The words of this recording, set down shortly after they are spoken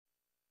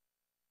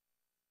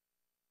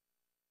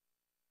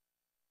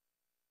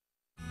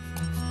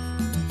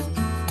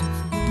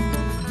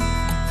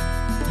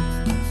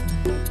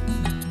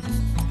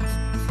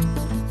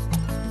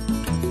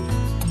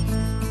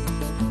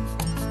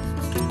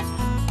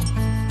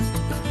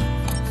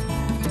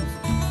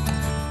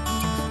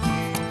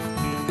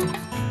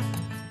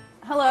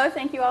Hello,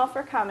 thank you all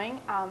for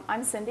coming.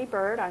 I'm Cindy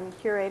Bird. I'm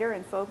curator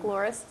and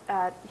folklorist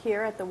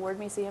here at the Ward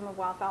Museum of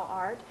Wildfowl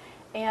Art.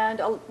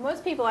 And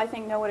most people, I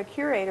think, know what a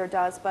curator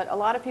does, but a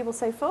lot of people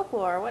say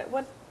folklore.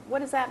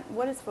 What is that?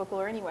 What is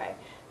folklore anyway?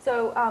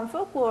 So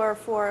folklore,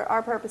 for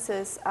our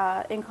purposes,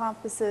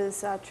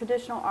 encompasses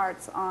traditional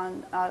arts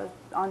on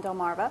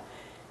Delmarva.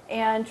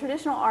 And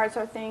traditional arts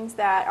are things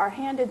that are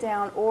handed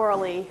down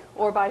orally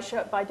or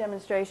by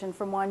demonstration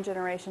from one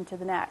generation to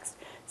the next.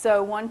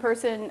 So one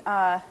person,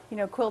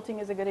 quilting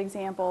is a good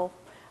example.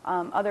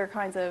 Other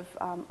kinds of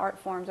art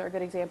forms are a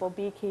good example.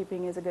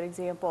 Beekeeping is a good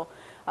example.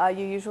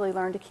 You usually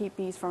learn to keep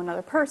bees from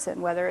another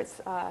person, whether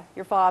it's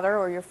your father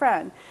or your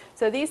friend.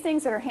 So these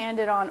things that are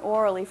handed on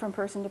orally from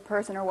person to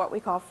person are what we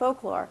call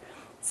folklore.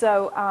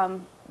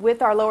 So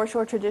with our Lower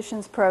Shore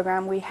Traditions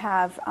program, we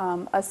have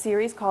a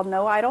series called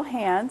No Idle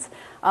Hands,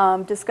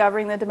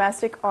 Discovering the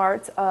Domestic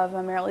Arts of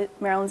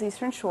Maryland's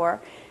Eastern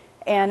Shore.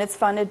 And it's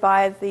funded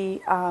by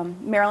the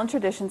Maryland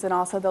Traditions and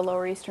also the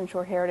Lower Eastern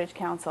Shore Heritage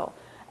Council.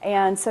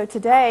 And so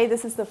today,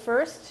 this is the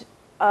first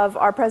of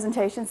our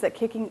presentations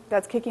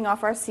that's kicking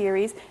off our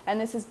series, and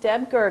this is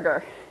Deb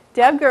Gerger.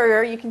 Deb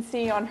Gerger, you can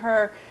see on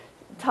her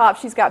top,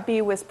 she's got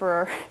Bee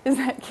Whisperer.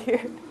 Isn't that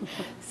cute?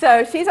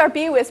 So she's our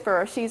Bee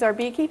Whisperer. She's our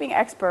beekeeping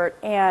expert,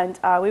 and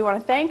we want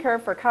to thank her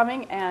for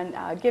coming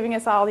and giving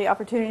us all the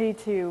opportunity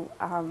to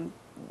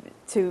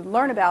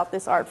learn about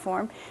this art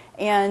form.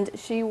 And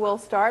she will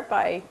start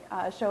by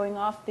showing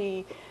off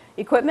the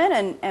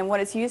equipment and what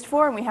it's used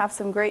for, and we have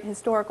some great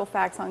historical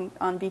facts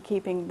on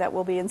beekeeping that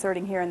we'll be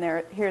inserting here and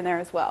there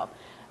as well.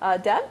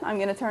 Deb, I'm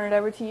going to turn it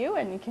over to you,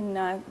 and you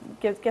can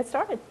get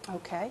started.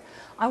 Okay.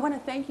 I want to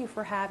thank you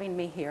for having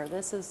me here.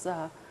 This is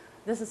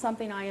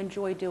something I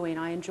enjoy doing.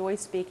 I enjoy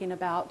speaking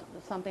about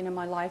something in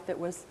my life that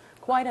was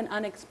quite an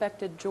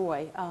unexpected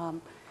joy.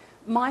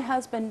 My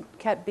husband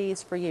kept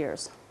bees for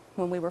years.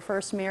 When we were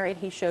first married,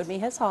 he showed me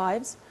his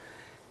hives.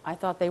 I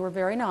thought they were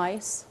very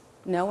nice,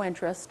 no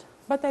interest,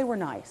 but they were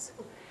nice.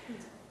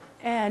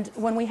 And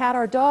when we had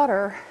our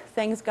daughter,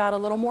 things got a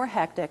little more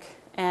hectic,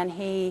 and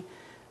he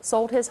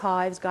sold his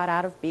hives, got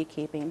out of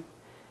beekeeping,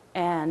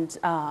 and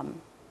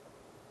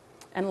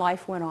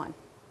life went on.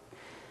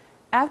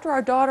 After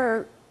our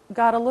daughter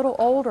got a little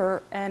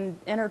older and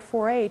entered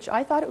 4-H,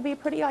 I thought it would be a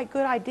pretty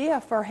good idea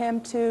for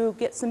him to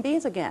get some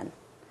bees again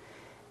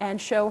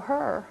and show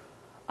her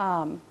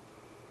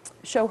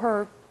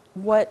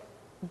what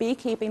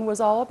beekeeping was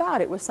all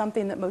about. It was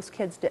something that most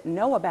kids didn't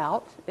know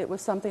about. It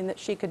was something that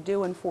she could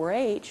do in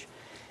 4-H,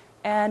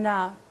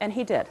 and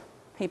he did.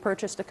 He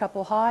purchased a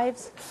couple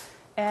hives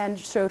and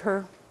showed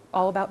her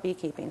all about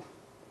beekeeping.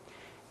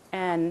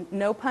 And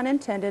no pun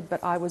intended,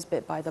 but I was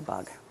bit by the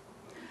bug.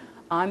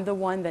 I'm the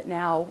one that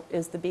now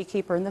is the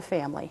beekeeper in the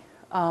family.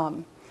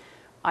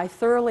 I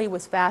thoroughly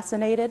was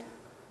fascinated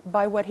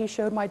by what he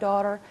showed my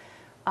daughter.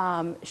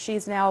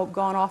 She's now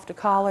gone off to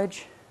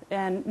college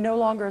and no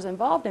longer is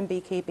involved in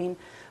beekeeping,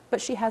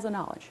 but she has a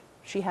knowledge.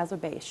 She has a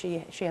base.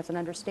 She has an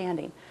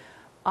understanding.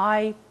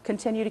 I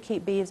continue to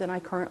keep bees, and I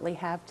currently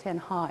have 10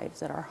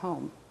 hives at our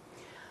home.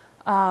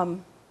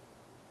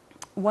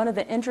 One of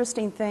the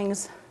interesting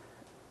things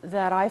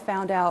that I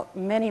found out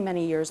many,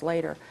 many years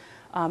later,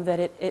 that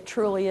it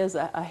truly is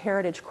a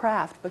heritage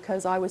craft,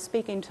 because I was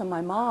speaking to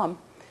my mom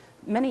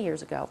many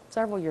years ago,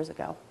 several years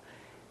ago,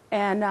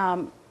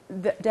 and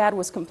Dad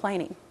was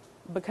complaining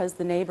because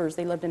the neighbors,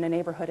 they lived in a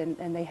neighborhood,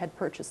 and they had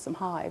purchased some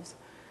hives.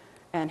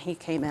 And he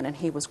came in and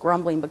he was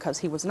grumbling because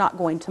he was not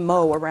going to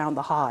mow around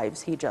the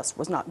hives. He just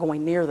was not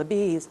going near the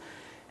bees.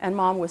 And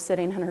Mom was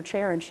sitting in her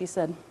chair, and she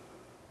said,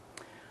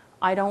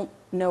 I don't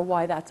know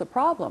why that's a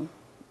problem.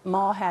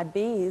 Ma had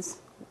bees.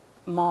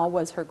 Ma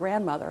was her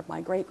grandmother, my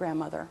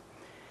great-grandmother.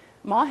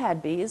 Ma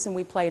had bees, and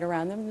we played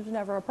around them, and there was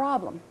never a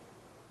problem.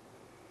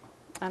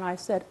 And I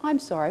said, I'm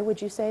sorry,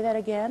 would you say that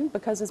again?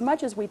 Because as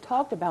much as we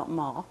talked about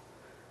Ma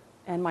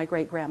and my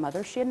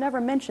great-grandmother, she had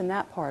never mentioned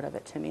that part of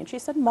it to me. And she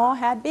said, Ma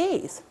had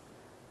bees.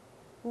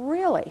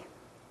 Really?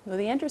 Well,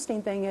 the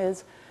interesting thing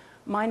is,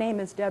 my name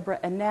is Deborah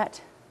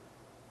Annette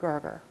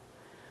Gerger.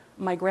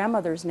 My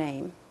grandmother's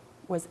name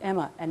was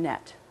Emma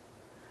Annette.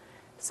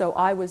 So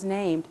I was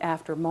named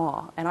after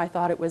Ma, and I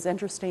thought it was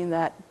interesting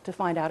that to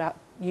find out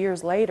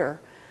years later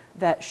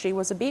that she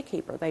was a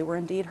beekeeper. They were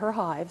indeed her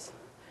hives,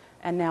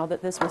 and now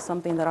that this was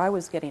something that I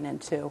was getting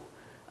into,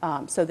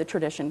 so the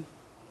tradition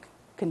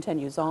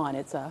continues on.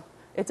 It's a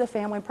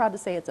family. I'm proud to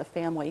say it's a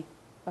family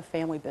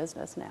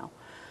business now.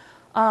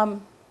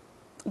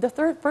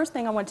 The first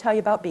thing I want to tell you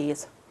about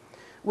bees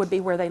would be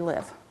where they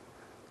live.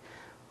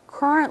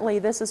 Currently,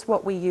 this is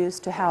what we use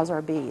to house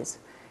our bees.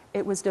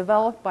 It was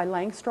developed by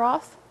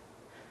Langstroth,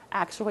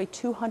 actually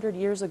 200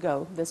 years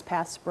ago this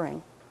past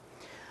spring.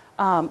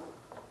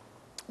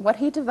 What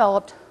he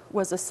developed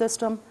was a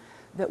system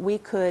that we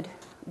could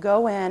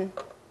go in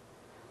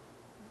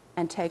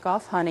and take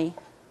off honey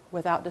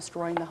without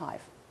destroying the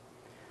hive.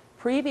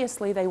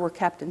 Previously, they were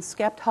kept in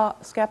skep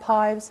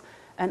hives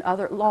and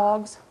other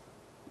logs,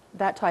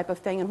 that type of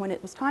thing, and when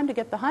it was time to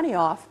get the honey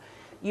off,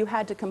 you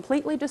had to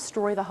completely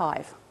destroy the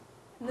hive.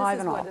 This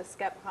is what a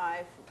skep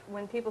hive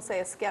when people say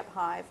a skep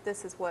hive,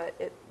 this is what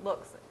it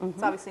looks.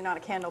 It's obviously not a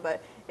candle,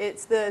 but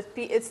it's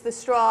the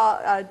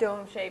straw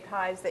dome-shaped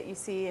hives that you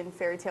see in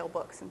fairy tale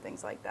books and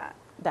things like that.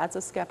 That's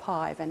a skep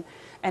hive,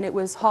 and it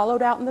was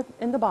hollowed out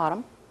in the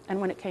bottom, and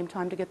when it came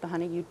time to get the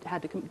honey, you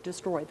had to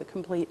destroy the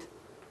complete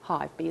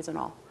hive, bees and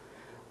all.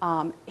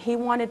 He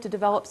wanted to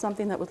develop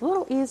something that was a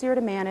little easier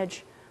to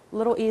manage, a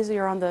little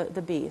easier on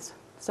the bees.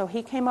 So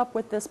he came up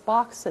with this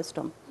box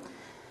system.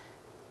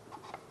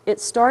 It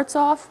starts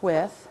off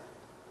with,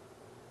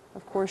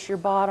 of course, your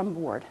bottom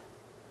board.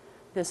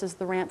 This is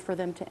the ramp for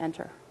them to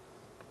enter.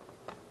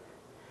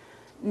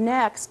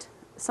 Next,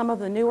 some of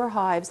the newer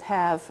hives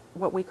have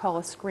what we call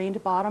a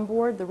screened bottom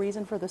board. The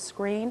reason for the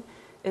screen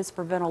is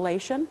for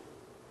ventilation.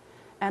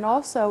 And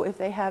also, if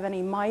they have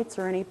any mites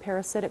or any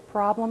parasitic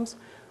problems,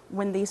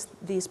 when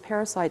these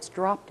parasites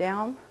drop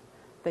down,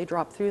 they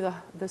drop through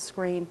the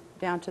screen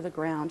down to the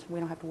ground. We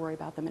don't have to worry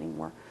about them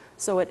anymore.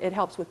 So it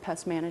helps with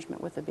pest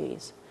management with the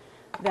bees.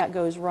 That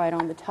goes right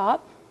on the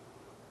top.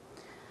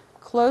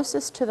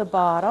 Closest to the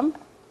bottom,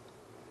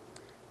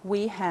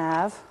 we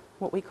have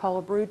what we call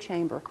a brood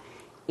chamber.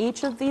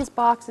 Each of these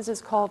boxes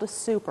is called a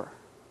super.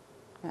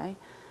 Okay?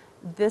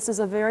 This is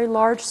a very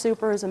large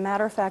super. As a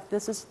matter of fact,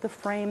 this is the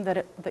frame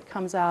that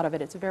comes out of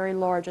it. It's very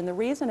large, and the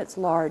reason it's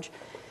large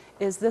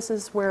is this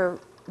is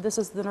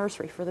the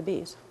nursery for the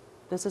bees.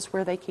 This is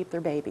where they keep their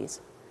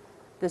babies.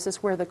 This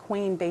is where the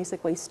queen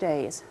basically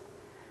stays.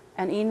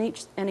 And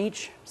in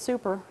each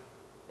super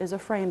is a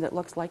frame that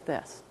looks like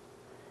this.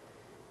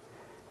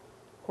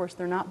 Of course,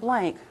 they're not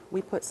blank.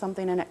 We put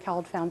something in it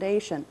called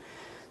foundation.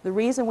 The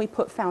reason we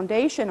put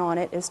foundation on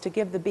it is to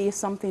give the bees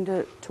something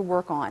to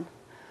work on.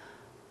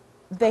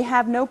 They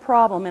have no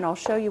problem, and I'll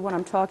show you what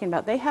I'm talking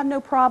about. They have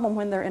no problem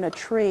when they're in a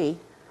tree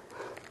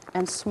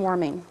and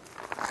swarming,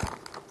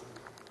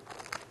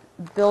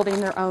 building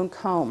their own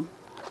comb.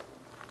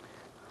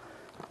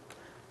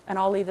 And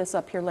I'll leave this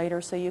up here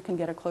later so you can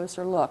get a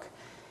closer look.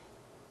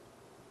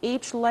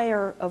 Each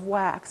layer of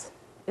wax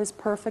is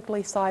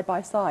perfectly side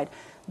by side.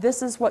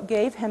 This is what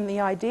gave him the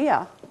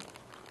idea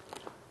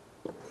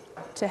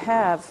to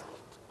have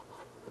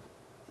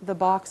the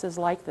boxes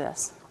like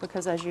this,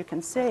 because as you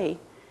can see,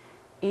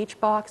 each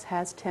box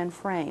has 10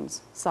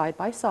 frames side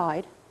by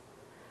side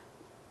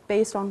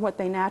based on what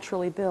they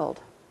naturally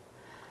build.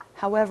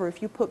 However,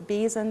 if you put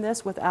bees in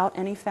this without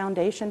any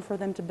foundation for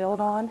them to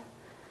build on,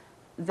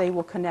 they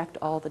will connect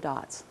all the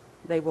dots.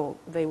 They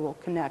will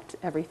connect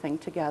everything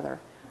together.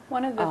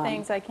 One of the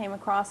things I came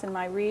across in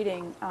my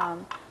reading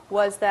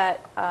was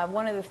that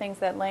one of the things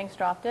that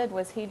Langstroth did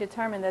was he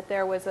determined that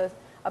there was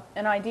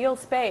an ideal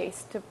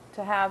space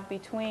to have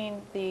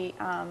between the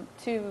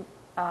two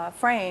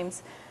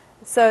frames,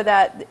 so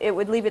that it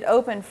would leave it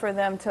open for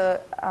them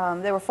to,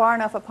 they were far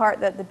enough apart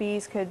that the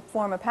bees could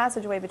form a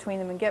passageway between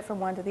them and get from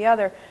one to the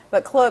other,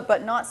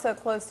 but not so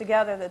close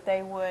together that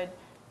they would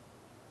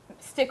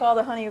stick all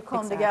the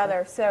honeycomb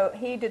together. So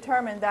he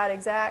determined that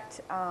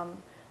exact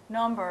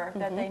number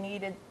that they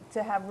needed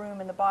to have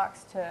room in the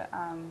box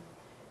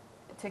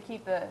to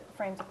keep the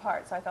frames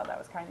apart. So I thought that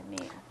was kind of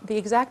neat. The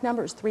exact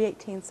number is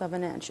 3/18 of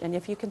an inch, and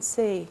if you can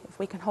see, if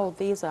we can hold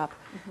these up,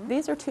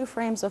 these are 2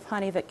 frames of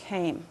honey that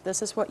came.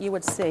 This is what you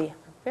would see.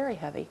 Very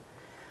heavy.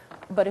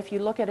 But if you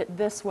look at it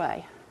this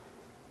way,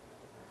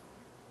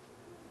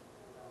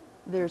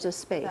 there's a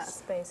space. That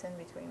space in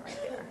between right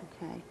there.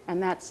 Okay,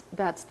 and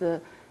that's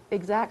the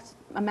exact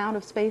amount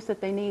of space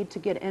that they need to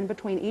get in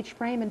between each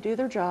frame and do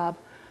their job,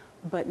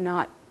 but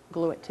not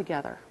glue it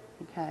together.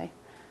 Okay.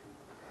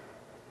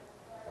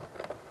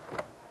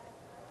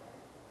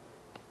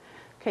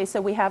 Okay,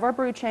 so we have our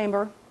brood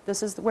chamber.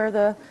 This is where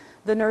the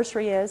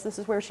nursery is. This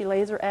is where she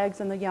lays her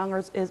eggs and the young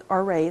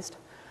are raised.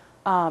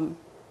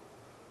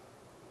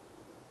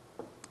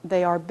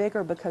 They are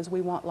bigger because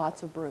we want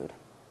lots of brood.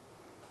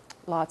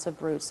 Lots of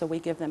brood. So we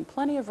give them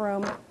plenty of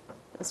room,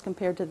 as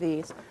compared to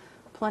these,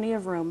 plenty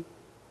of room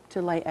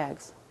to lay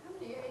eggs. How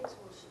many eggs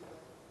will she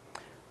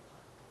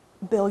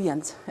lay?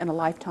 Billions in a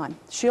lifetime.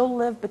 She'll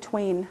live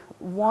between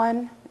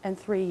 1 and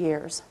 3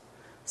 years.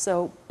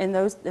 So in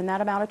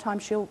that amount of time,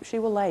 she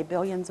will lay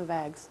billions of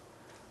eggs.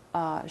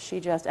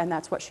 And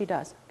that's what she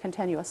does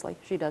continuously.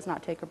 She does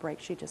not take a break.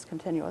 She just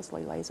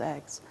continuously lays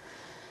eggs.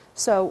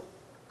 So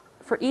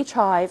for each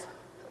hive,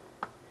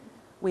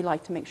 we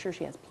like to make sure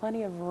she has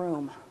plenty of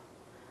room.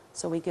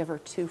 So we give her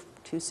two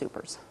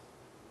supers.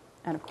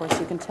 And of course,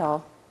 you can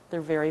tell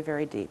they're very,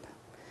 very deep.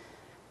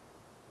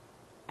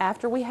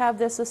 After we have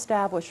this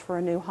established for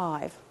a new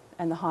hive,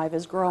 and the hive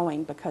is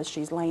growing because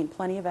she's laying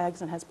plenty of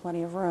eggs and has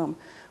plenty of room,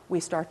 we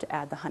start to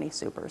add the honey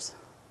supers.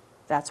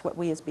 That's what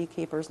we as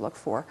beekeepers look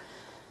for.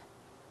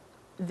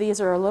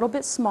 These are a little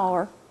bit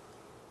smaller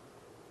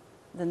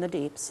than the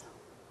deeps.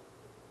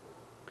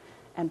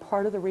 And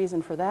part of the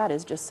reason for that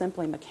is just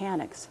simply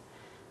mechanics.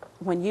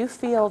 When you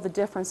feel the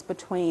difference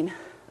between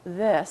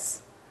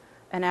this,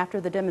 and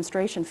after the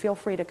demonstration, feel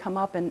free to come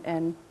up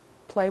and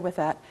play with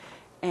that,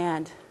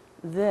 and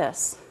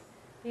this.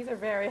 These are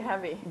very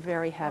heavy.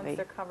 Very heavy. Once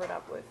they're covered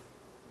up with.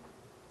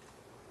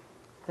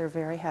 They're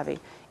very heavy.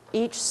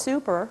 Each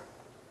super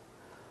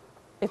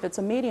if it's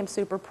a medium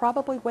super,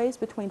 probably weighs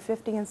between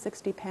 50 and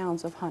 60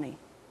 pounds of honey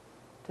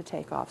to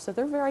take off. So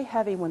they're very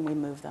heavy when we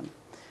move them.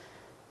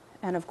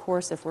 And of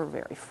course, if we're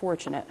very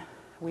fortunate,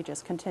 we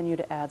just continue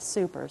to add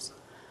supers.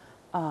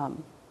 The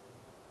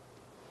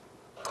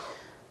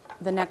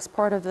next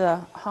part of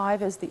the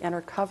hive is the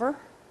inner cover.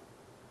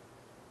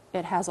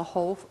 It has a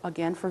hole,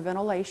 again, for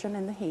ventilation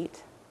in the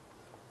heat.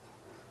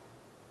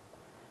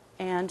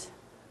 And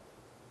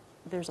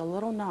there's a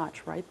little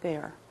notch right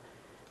there.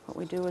 What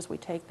we do is we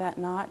take that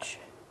notch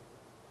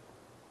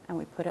and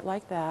we put it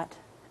like that.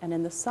 And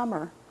in the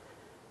summer,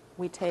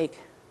 we take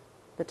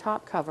the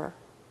top cover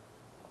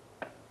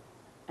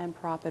and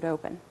prop it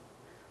open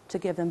to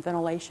give them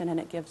ventilation, and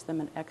it gives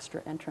them an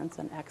extra entrance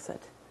and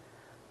exit.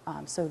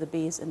 So the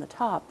bees in the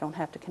top don't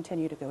have to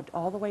continue to go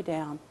all the way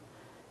down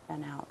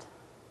and out.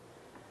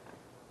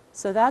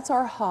 So that's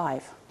our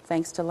hive,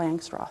 thanks to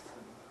Langstroth.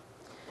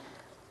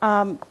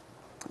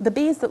 The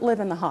bees that live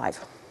in the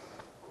hive.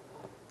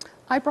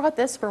 I brought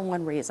this for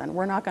one reason.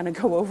 We're not going to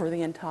go over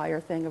the entire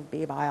thing of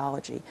bee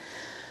biology.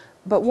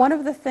 But one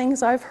of the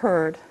things I've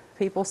heard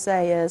people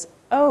say is,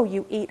 oh,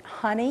 you eat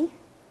honey?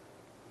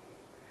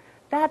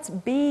 That's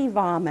bee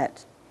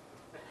vomit.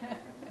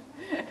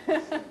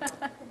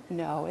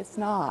 No, it's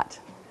not.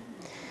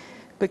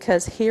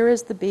 Because here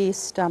is the bee's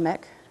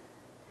stomach,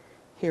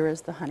 here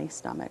is the honey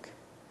stomach.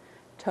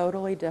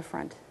 Totally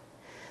different.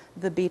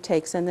 The bee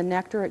takes in the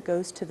nectar, it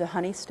goes to the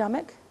honey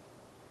stomach,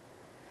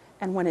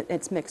 and when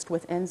it's mixed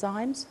with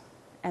enzymes,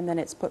 and then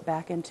it's put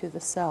back into the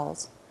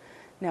cells.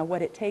 Now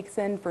what it takes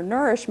in for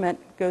nourishment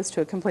goes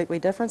to a completely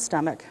different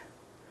stomach,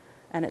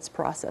 and it's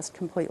processed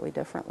completely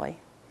differently.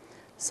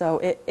 So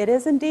it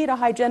is indeed a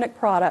hygienic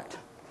product.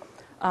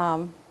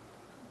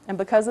 And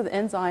because of the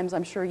enzymes,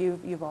 I'm sure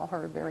you've all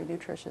heard, very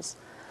nutritious.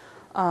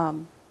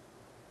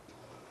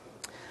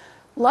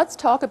 Let's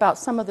talk about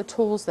some of the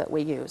tools that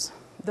we use.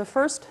 The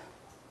first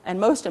and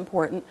most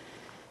important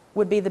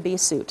would be the bee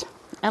suit.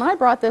 And I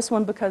brought this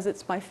one because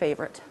it's my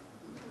favorite.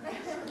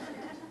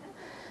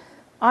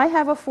 I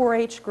have a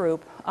 4-H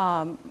group.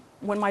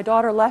 When my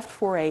daughter left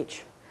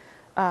 4-H,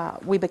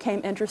 we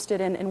became interested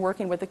in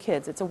working with the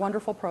kids. It's a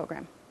wonderful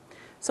program.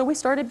 So we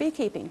started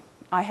beekeeping.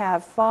 I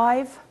have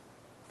five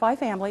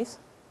families,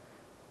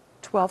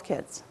 12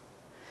 kids,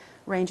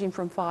 ranging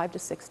from 5 to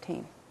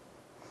 16.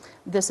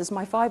 This is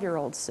my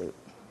 5-year-old suit.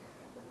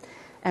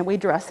 And we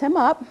dress him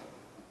up,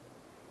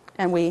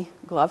 and we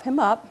glove him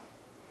up,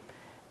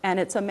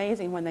 and it's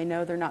amazing when they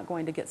know they're not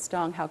going to get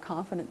stung, how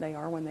confident they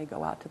are when they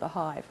go out to the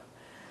hive.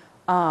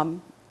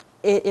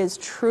 It is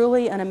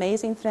truly an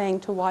amazing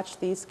thing to watch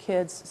these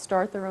kids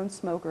start their own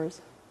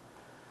smokers,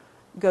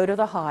 go to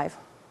the hive,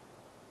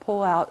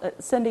 pull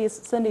out.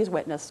 Cindy's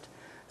witnessed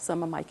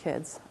some of my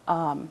kids.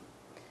 And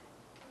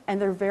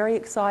they're very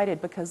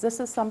excited because this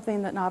is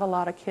something that not a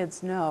lot of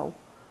kids know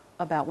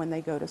about when they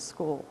go to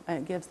school, and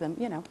it gives them,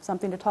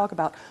 something to talk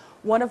about.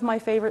 One of my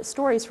favorite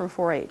stories from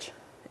 4-H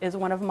is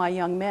one of my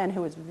young men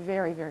who is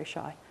very, very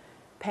shy,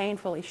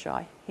 painfully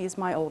shy. He's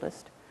my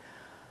oldest.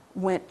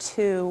 Went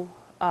to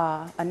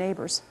a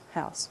neighbor's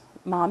house.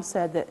 Mom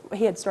said that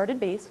he had started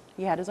bees,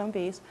 he had his own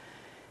bees,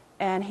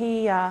 and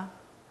he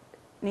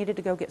needed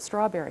to go get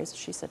strawberries.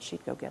 She said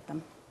she'd go get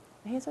them.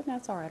 And he said, no,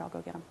 it's all right, I'll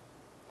go get them.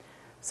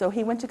 So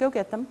he went to go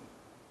get them,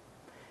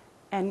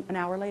 and an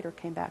hour later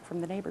came back from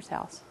the neighbor's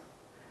house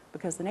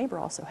because the neighbor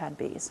also had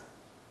bees.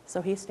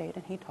 So he stayed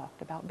and he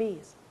talked about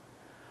bees.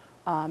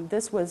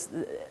 This was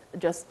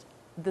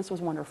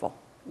wonderful.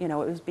 It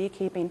was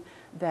beekeeping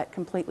that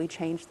completely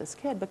changed this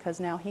kid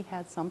because now he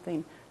had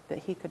something that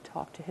he could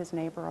talk to his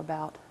neighbor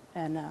about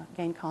and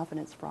gain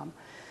confidence from.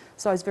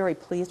 So I was very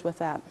pleased with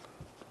that.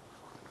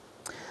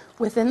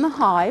 Within the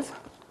hive,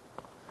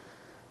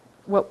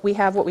 we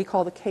have what we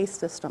call the case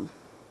system.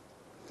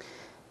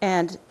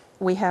 And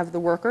we have the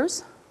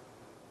workers.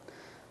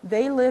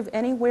 They live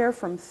anywhere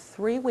from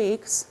 3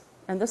 weeks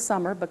in the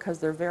summer because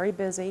they're very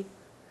busy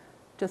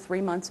to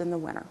 3 months in the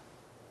winter.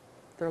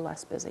 They're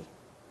less busy.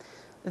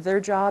 Their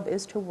job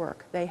is to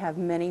work. They have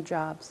many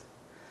jobs.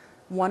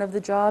 One of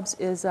the jobs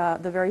is the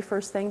very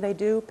first thing they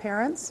do,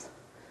 parents,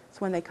 is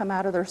when they come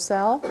out of their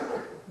cell,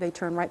 they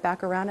turn right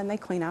back around and they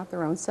clean out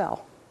their own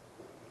cell.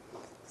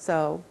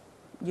 So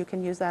you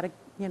can use that,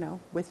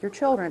 with your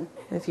children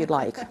if you'd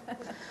like.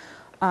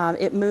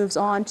 It moves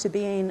on to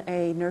being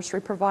a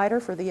nursery provider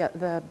for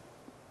the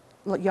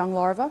young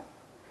larvae.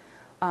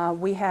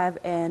 We have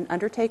an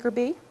undertaker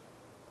bee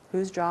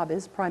whose job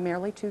is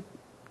primarily to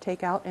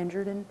take out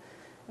injured and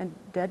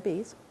dead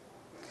bees.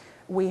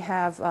 We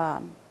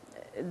have,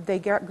 they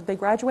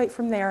graduate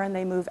from there and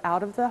they move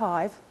out of the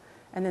hive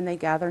and then they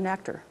gather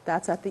nectar.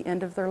 That's at the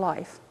end of their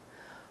life.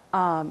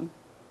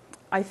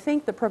 I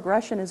think the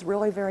progression is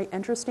really very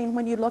interesting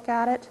when you look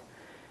at it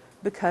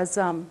because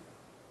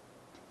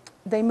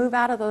they move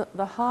out of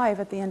the hive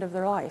at the end of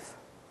their life.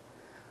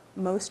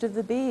 Most of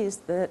the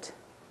bees that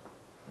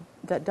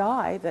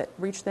die, that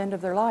reach the end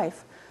of their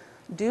life,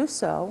 do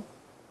so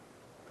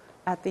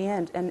at the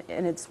end, and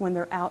it's when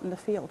they're out in the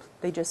field.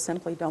 They just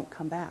simply don't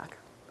come back.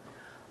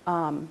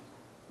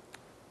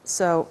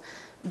 So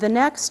the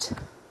next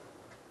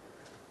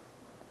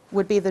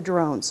would be the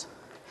drones.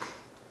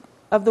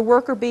 Of the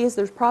worker bees,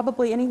 there's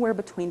probably anywhere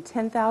between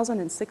 10,000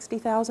 and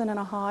 60,000 in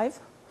a hive.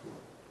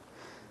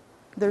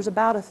 There's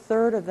about a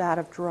third of that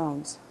of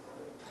drones.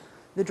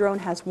 The drone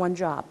has one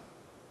job,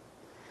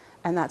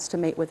 and that's to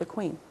mate with the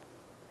queen.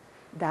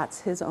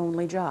 That's his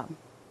only job.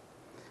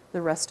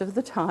 The rest of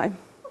the time,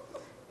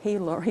 he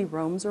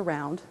roams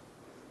around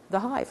the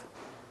hive.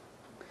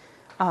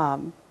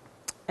 And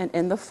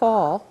in the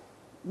fall,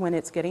 when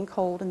it's getting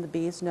cold and the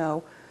bees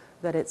know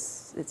that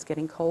it's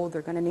getting cold,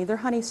 they're going to need their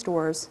honey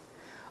stores,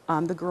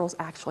 the girls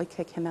actually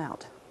kick him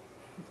out.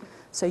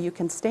 So you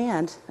can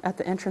stand at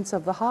the entrance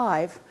of the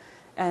hive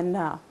and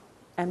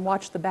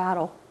watch the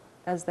battle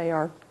as they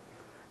are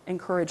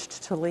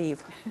encouraged to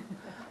leave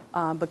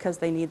because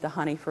they need the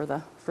honey for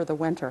the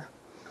winter.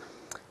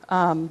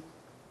 And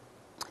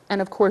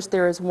of course,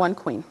 there is one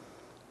queen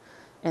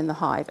in the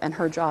hive, and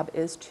her job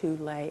is to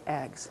lay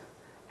eggs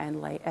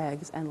and lay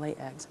eggs and lay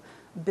eggs.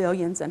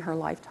 Billions in her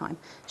lifetime.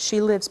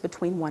 She lives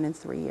between 1 and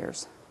 3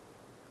 years.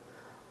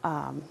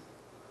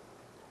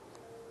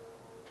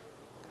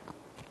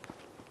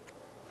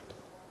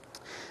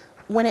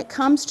 When it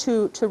comes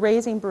to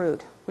raising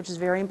brood, which is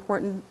very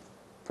important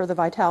for the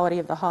vitality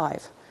of the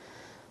hive,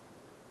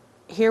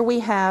 here we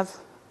have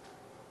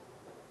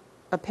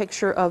a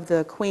picture of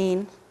the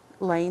queen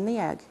laying the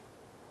egg.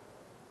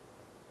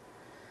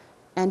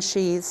 And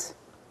she's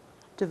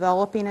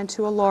developing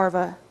into a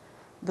larva.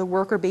 The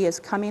worker bee is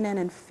coming in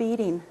and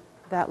feeding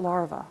that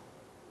larva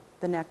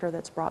the nectar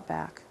that's brought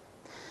back.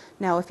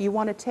 Now, if you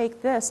want to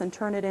take this and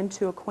turn it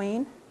into a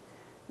queen,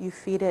 you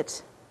feed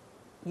it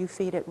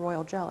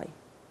royal jelly.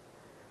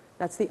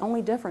 That's the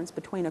only difference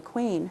between a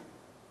queen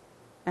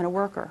and a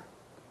worker,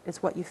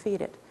 is what you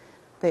feed it.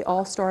 They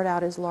all start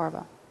out as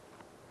larvae.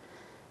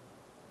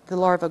 The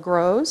larva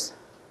grows,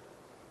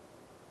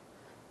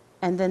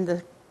 and then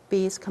the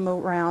bees come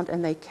around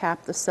and they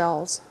cap the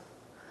cells.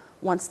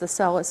 Once the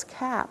cell is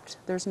capped,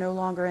 there's no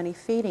longer any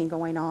feeding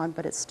going on,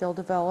 but it's still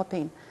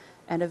developing,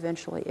 and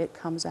eventually it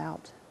comes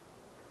out.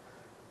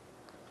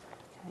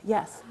 Okay.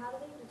 Yes? How do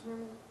they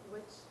determine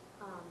which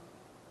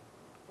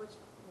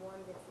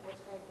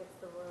egg gets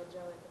the royal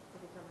jelly to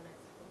become the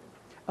next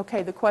queen?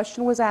 Okay, the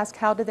question was asked,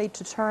 how do they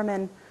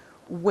determine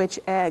which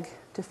egg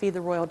to feed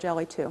the royal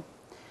jelly to?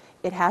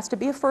 It has to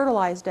be a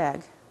fertilized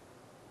egg.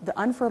 The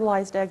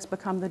unfertilized eggs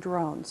become the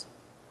drones.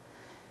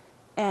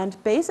 And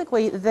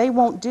basically, they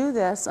won't do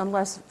this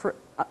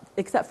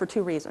except for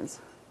 2 reasons.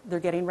 They're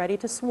getting ready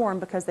to swarm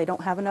because they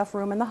don't have enough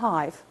room in the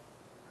hive,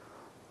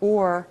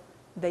 or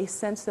they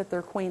sense that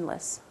they're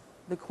queenless.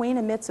 The queen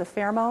emits a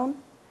pheromone,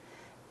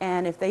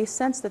 and if they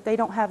sense that they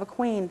don't have a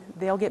queen,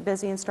 they'll get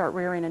busy and start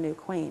rearing a new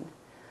queen.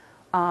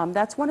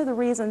 That's one of the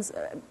reasons.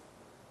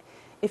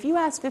 If you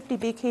ask 50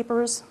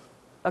 beekeepers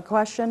a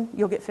question,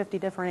 you'll get 50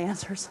 different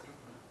answers.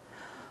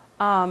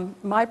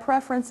 My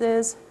preference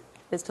is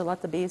to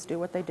let the bees do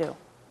what they do.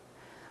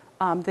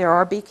 There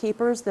are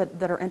beekeepers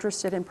that are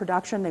interested in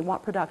production. They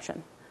want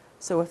production.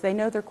 So if they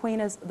know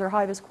their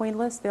hive is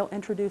queenless, they'll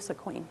introduce a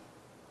queen.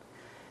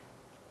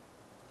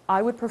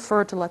 I would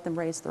prefer to let them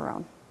raise their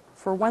own.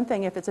 For one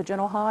thing, if it's a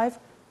gentle hive,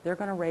 they're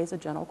going to raise a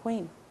gentle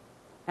queen.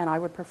 And I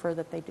would prefer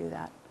that they do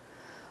that.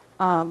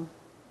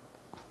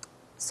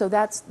 So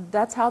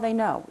that's how they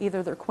know.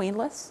 Either they're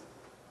queenless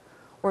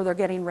or they're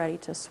getting ready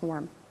to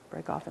swarm,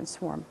 break off and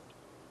swarm.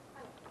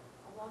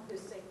 Along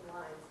those same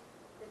lines,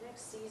 the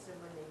next season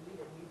when they need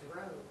a new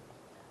drone,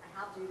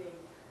 how do they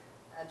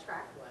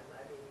attract one?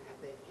 I mean,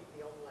 if they kick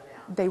the old one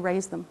out. They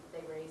raise them.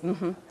 They raise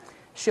them.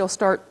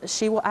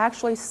 She will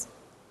actually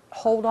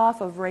hold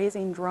off of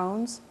raising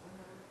drones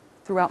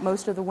throughout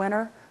most of the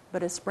winter,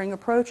 but as spring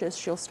approaches,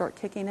 she'll start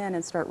kicking in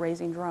and start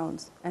raising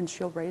drones, and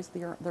she'll raise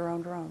their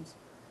own drones.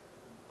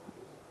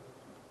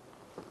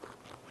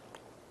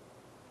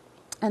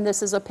 And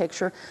this is a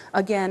picture.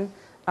 Again,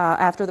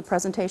 after the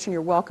presentation,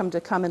 you're welcome to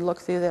come and look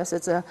through this.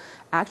 It's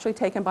actually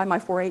taken by my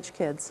 4-H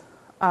kids,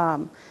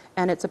 and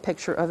it's a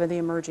picture of the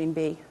emerging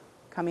bee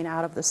coming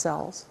out of the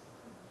cells.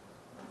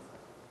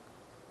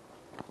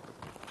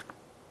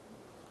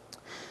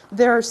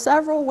 There are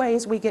several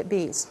ways we get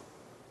bees.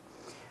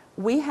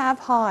 We have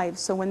hives,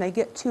 so when they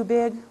get too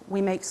big,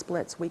 we make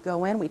splits. We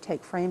go in, we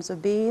take frames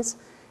of bees,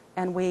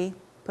 and we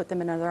put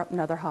them in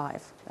another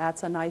hive.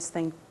 That's a nice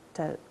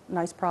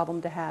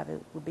problem to have.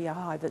 It would be a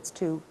hive that's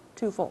too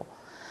full.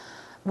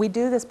 We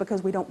do this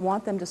because we don't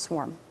want them to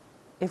swarm.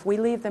 If we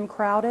leave them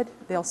crowded,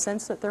 they'll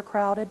sense that they're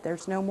crowded,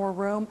 there's no more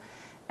room,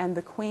 and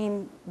the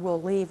queen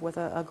will leave with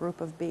a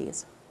group of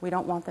bees. We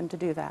don't want them to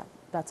do that.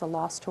 That's a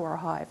loss to our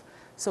hive.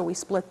 So we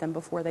split them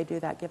before they do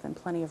that, give them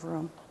plenty of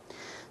room.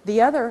 The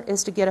other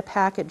is to get a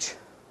package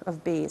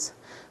of bees.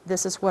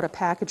 This is what a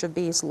package of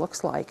bees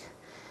looks like.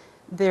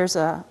 There's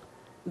a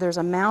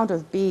mound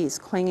of bees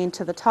clinging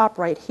to the top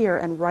right here,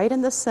 and right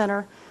in the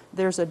center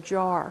there's a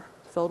jar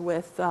filled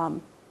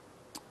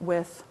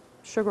with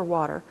sugar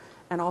water,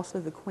 and also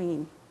the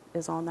queen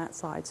is on that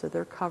side, so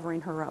they're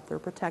covering her up, they're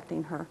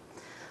protecting her.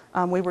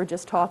 We were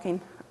just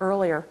talking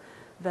earlier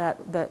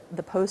that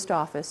the post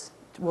office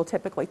will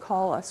typically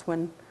call us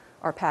when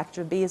our package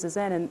of bees is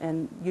in,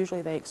 and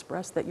usually they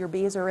express that your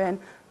bees are in,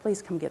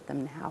 please come get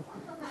them now.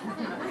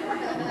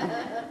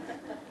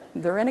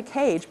 They're in a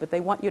cage, but they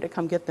want you to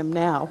come get them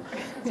now.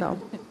 So,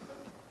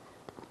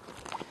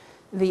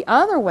 the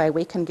other way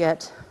we can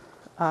get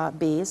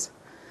bees,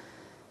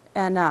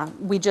 and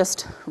we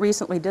just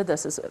recently did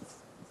this, is a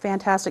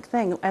fantastic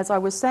thing. As I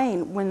was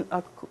saying, when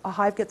a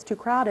hive gets too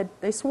crowded,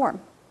 they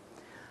swarm.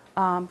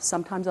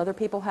 Sometimes other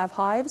people have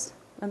hives,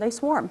 and they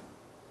swarm,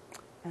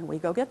 and we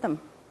go get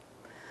them.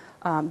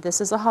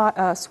 This is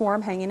a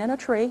swarm hanging in a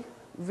tree,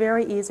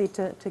 very easy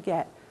to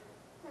get.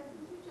 Could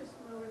you just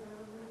lower that a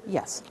little bit?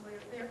 Yes.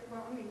 There,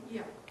 well, I mean,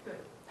 yeah, good.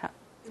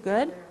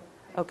 Good? There.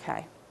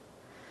 Okay.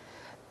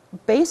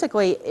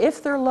 Basically,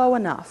 if they're low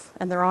enough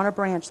and they're on a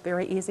branch,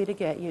 very easy to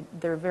get.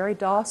 They're very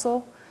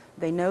docile.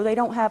 They know they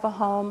don't have a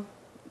home.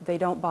 They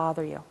don't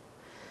bother you.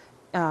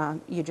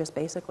 You just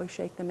basically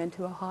shake them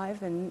into a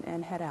hive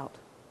and head out.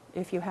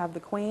 If you have the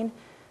queen,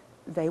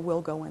 they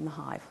will go in the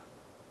hive.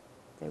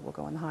 They will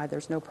go in the hive.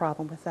 There's no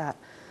problem with that.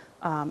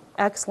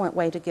 Excellent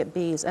way to get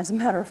bees. As a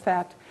matter of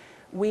fact,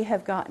 we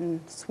have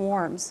gotten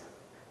swarms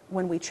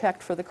when we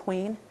checked for the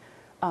queen.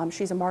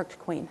 She's a marked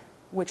queen,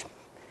 which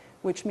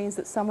means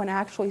that someone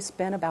actually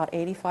spent about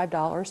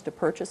 $85 to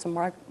purchase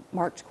a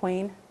marked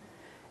queen,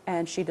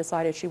 and she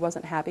decided she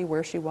wasn't happy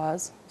where she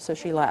was, so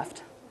she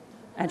left.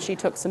 And she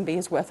took some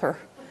bees with her.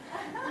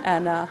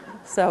 And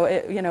so,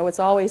 it's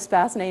always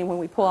fascinating when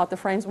we pull out the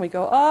frames and we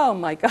go, oh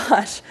my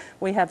gosh,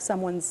 we have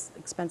someone's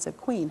expensive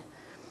queen.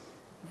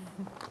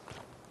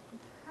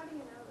 How do you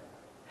know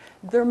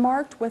that? They're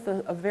marked with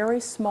a very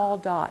small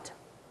dot.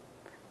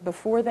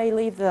 Before they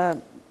leave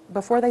the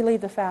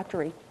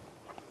factory,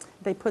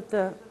 they put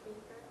the...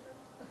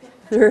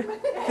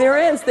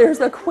 There's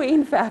a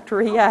queen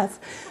factory,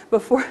 yes.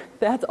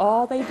 That's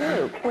all they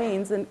do,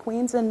 queens and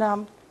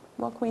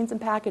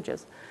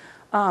packages.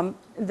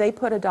 They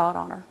put a dot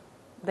on her.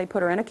 They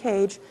put her in a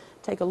cage,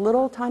 take a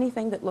little tiny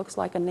thing that looks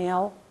like a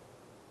nail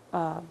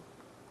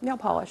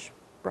polish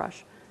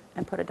brush,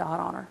 and put a dot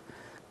on her.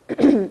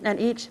 And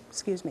each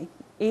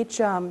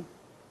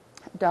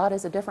dot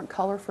is a different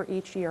color for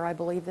each year. I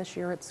believe this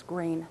year it's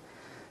green.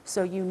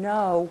 So you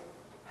know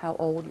how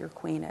old your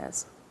queen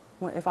is.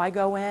 If I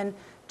go in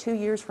 2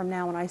 years from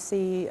now and I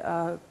see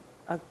a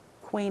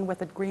queen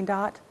with a green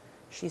dot,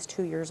 she's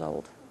 2 years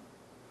old.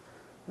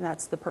 And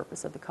that's the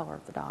purpose of the color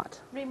of the dot.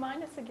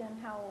 Remind us again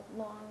how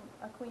long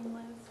a queen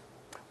lives.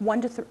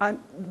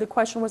 The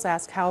question was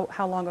asked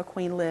how long a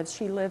queen lives.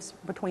 She lives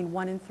between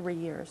 1 and 3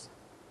 years.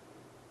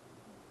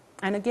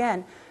 And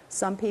again,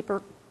 some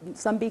beekeepers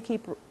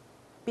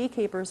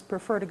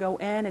prefer to go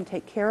in and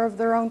take care of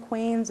their own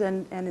queens,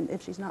 and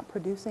if she's not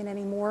producing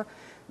anymore,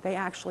 they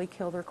actually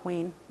kill their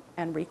queen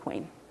and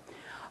requeen.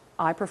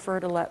 I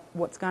prefer to let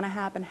what's going to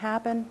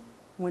happen.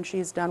 When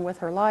she's done with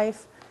her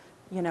life,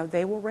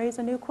 they will raise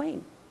a new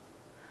queen.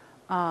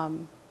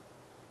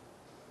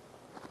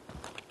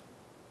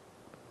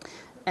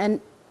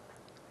 And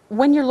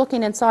when you're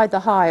looking inside the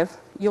hive,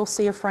 you'll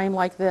see a frame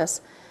like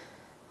this.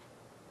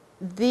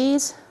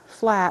 These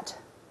flat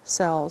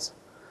cells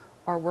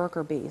are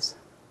worker bees.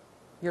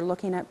 You're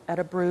looking at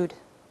a brood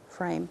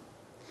frame.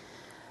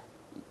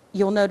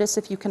 You'll notice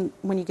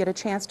when you get a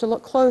chance to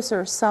look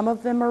closer, some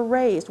of them are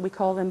raised. We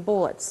call them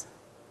bullets.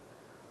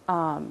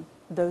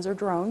 Those are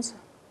drones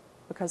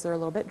because they're a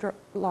little bit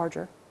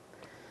larger.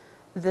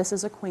 This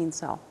is a queen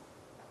cell.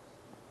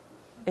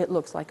 It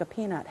looks like a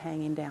peanut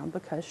hanging down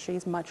because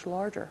she's much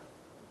larger,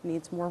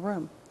 needs more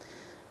room.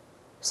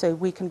 So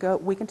we can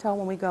tell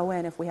when we go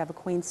in if we have a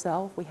queen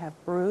cell, if we have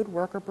brood,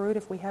 worker brood,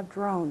 if we have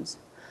drones.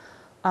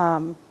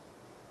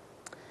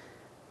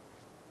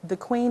 The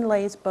queen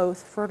lays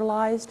both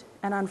fertilized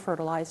and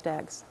unfertilized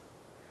eggs.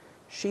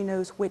 She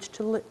knows which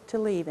to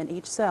leave in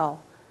each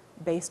cell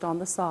based on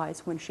the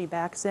size. When she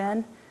backs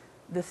in,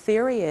 the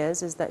theory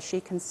is that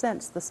she can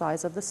sense the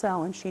size of the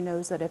cell, and she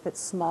knows that if it's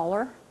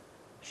smaller,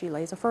 she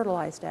lays a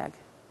fertilized egg.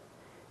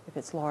 If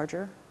it's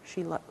larger,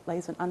 she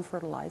lays an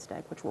unfertilized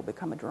egg, which will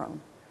become a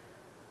drone.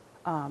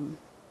 And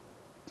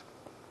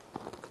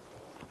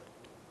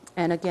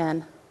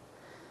again,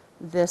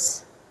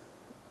 this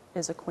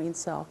is a queen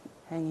cell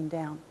hanging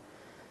down.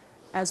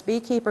 As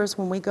beekeepers,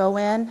 when we go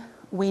in,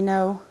 we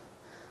know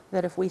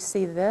that if we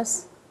see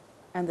this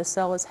and the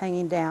cell is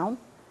hanging down,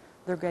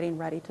 they're getting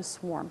ready to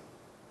swarm.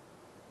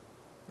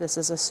 This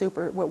is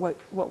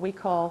what we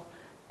call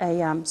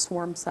a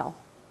swarm cell.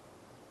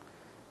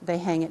 They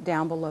hang it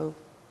down below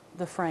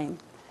the frame.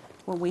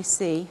 When we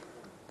see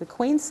the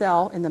queen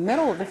cell in the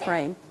middle of the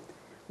frame,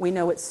 we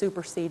know it's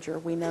supersedure.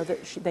 We know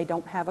that they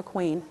don't have a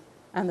queen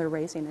and they're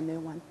raising a new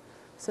one.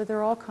 So there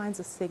are all kinds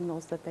of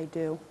signals that they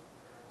do,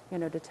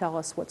 to tell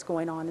us what's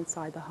going on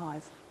inside the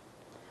hive.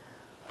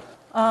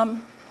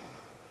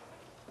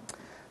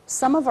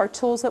 Some of our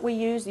tools that we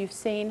use, you've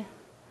seen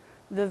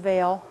the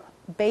veil.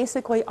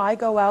 Basically, I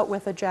go out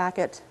with a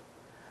jacket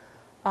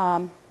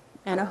and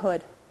a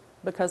hood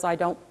because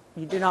you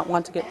do not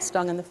want to get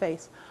stung in the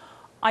face.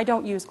 I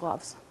don't use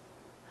gloves.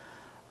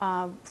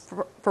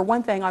 For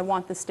one thing, I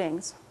want the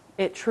stings.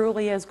 It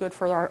truly is good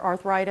for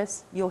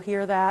arthritis. You'll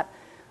hear that.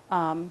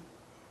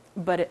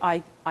 But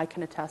I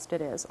can attest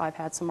it is. I've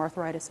had some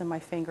arthritis in my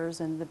fingers,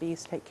 and the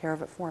bees take care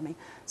of it for me.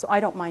 So I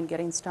don't mind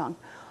getting stung.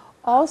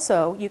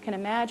 Also, you can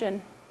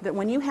imagine that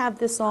when you have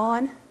this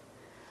on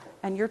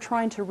and you're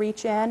trying to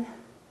reach in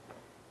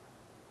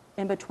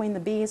between the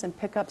bees and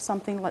pick up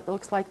something that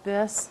looks like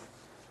this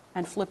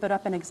and flip it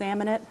up and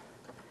examine it,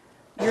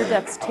 your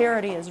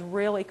dexterity is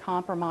really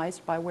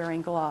compromised by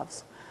wearing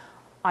gloves.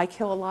 I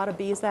kill a lot of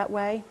bees that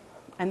way,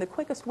 and the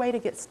quickest way to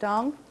get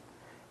stung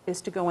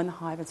is to go in the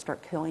hive and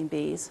start killing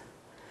bees,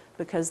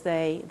 because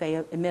they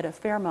emit a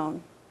pheromone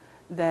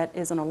that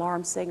is an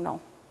alarm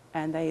signal,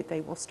 and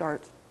they will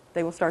start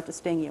to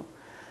sting you.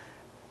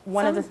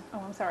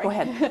 I'm sorry. Go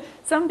ahead.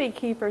 Some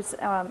beekeepers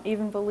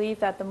even believe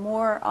that the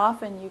more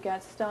often you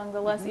get stung, the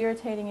less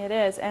irritating it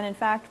is. And in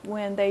fact,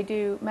 when they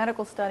do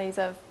medical studies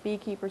of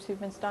beekeepers who've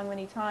been stung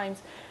many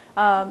times,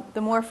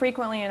 the more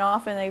frequently and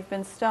often they've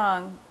been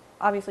stung,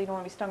 obviously you don't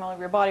want to be stung all over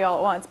your body all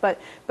at once, but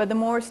the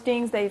more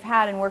stings they've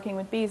had in working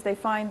with bees, they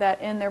find that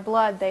in their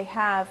blood they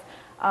have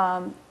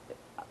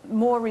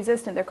more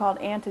resistant, they're called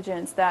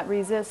antigens, that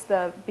resist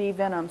the bee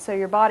venom. So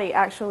your body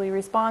actually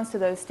responds to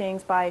those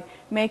stings by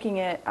making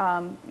it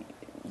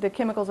the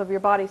chemicals of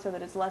your body so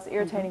that it's less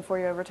irritating for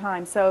you over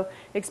time. So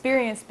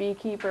experienced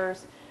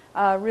beekeepers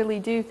really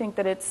do think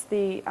that it's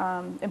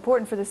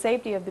important for the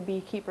safety of the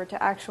beekeeper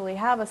to actually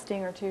have a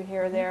sting or two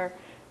here or there,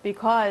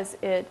 because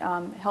it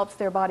helps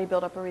their body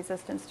build up a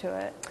resistance to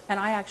it. And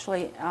I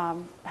actually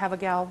have a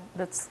gal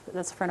that's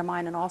a friend of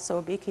mine and also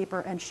a beekeeper,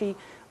 and she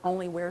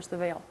only wears the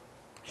veil.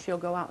 She'll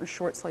go out in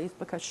short sleeves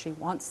because she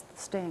wants the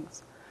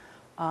stings.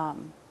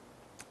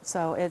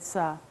 So it's,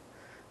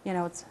 you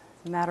know, it's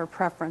a matter of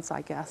preference,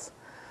 I guess.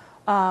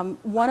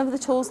 One of the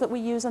tools that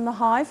we use in the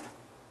hive,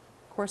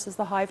 of course, is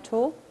the hive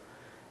tool.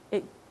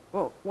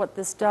 Well, what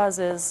this does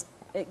is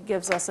it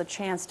gives us a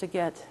chance to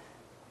get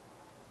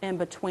in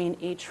between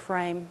each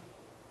frame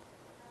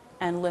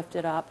and lift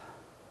it up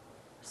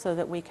so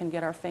that we can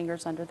get our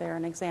fingers under there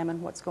and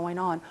examine what's going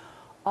on.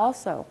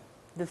 Also,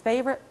 the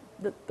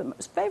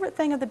most favorite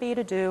thing of the bee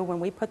to do when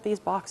we put these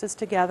boxes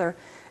together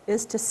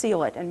is to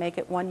seal it and make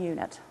it one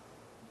unit,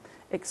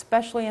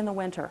 especially in the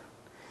winter.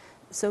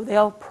 So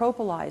they'll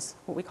propolis,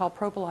 what we call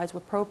propolis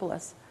with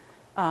propolis,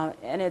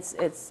 and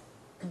it's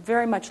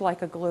very much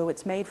like a glue.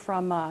 It's made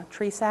from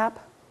tree sap,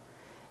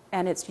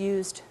 and it's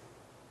used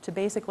to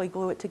basically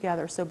glue it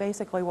together. So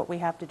basically what we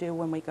have to do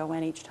when we go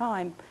in each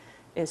time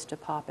is to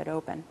pop it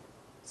open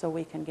so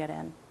we can get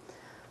in.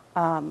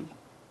 And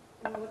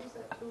what is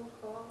that tool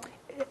called?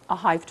 A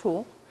hive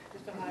tool.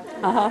 Just a hive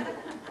tool?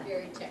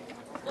 Very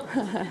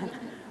technical.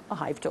 A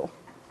hive tool.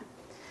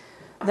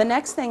 The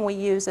next thing we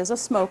use is a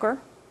smoker.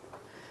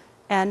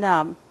 And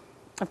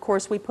of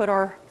course we put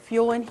our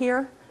fuel in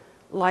here,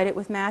 light it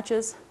with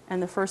matches,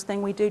 and the first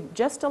thing we do,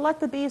 just to let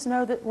the bees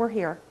know that we're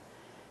here,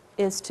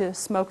 is to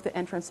smoke the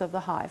entrance of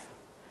the hive.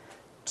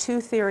 Two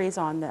theories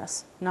on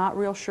this. Not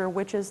real sure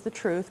which is the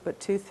truth, but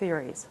two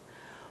theories.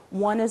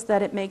 One is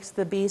that it makes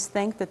the bees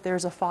think that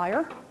there's a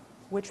fire,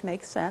 which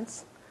makes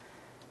sense.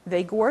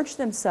 They gorge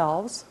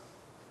themselves,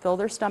 fill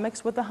their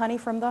stomachs with the honey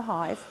from the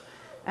hive,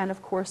 and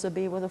of course a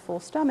bee with a full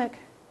stomach,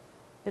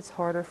 it's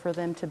harder for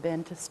them to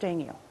bend to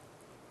sting you.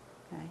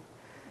 Okay.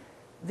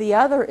 The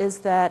other is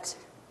that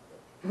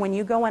when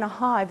you go in a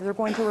hive, they're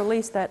going to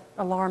release that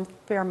alarm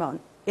pheromone.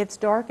 It's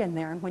dark in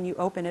there, and when you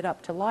open it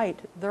up to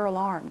light, they're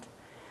alarmed.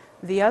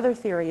 The other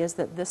theory is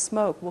that this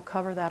smoke will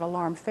cover that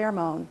alarm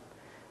pheromone,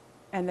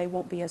 and they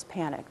won't be as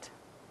panicked.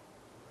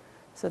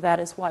 So that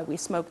is why we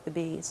smoke the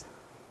bees.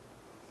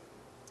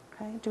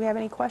 Okay, do we have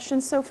any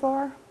questions so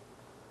far?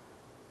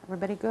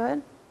 Everybody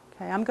good?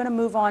 Okay, I'm going to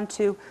move on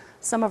to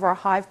some of our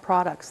hive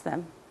products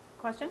then.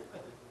 Question?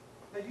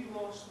 Have you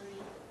lost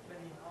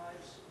many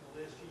hives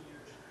in the last few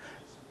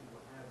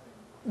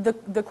years?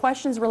 The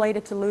question's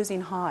related to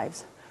losing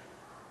hives.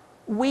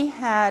 We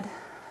had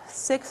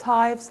 6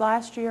 hives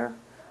last year.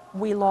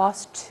 We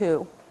lost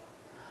 2.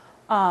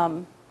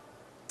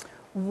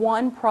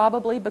 One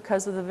probably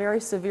because of the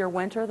very severe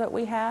winter that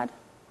we had,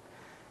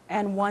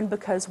 and one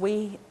because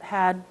we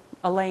had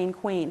a laying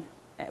queen,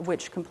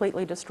 which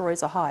completely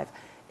destroys a hive.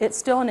 It's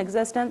still in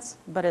existence,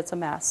 but it's a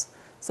mess.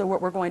 So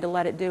what we're going to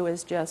let it do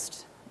is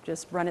just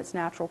run its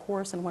natural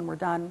course, and when we're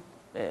done,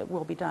 it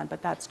will be done.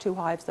 But that's 2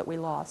 hives that we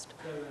lost.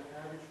 Is that an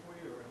average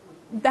for you?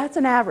 Or? That's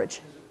an average. Is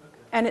it? Okay.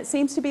 And it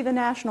seems to be the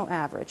national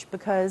average,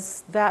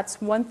 because that's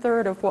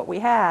 1/3 of what we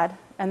had,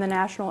 and the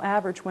national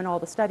average, when all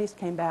the studies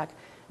came back,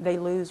 they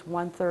lose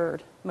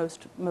 1/3.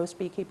 Most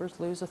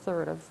beekeepers lose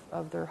 1/3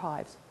 of their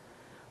hives.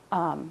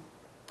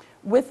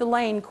 With the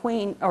laying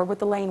queen, or with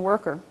the laying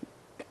worker,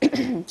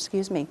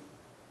 excuse me,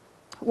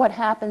 what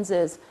happens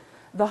is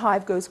the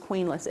hive goes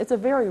queenless. It's a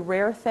very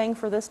rare thing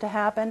for this to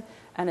happen,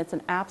 and it's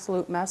an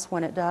absolute mess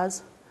when it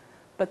does.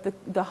 But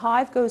the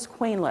hive goes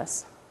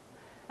queenless.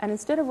 And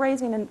instead of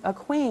raising a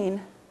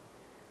queen,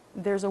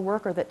 there's a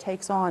worker that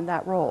takes on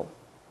that role.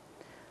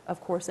 Of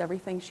course,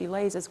 everything she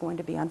lays is going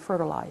to be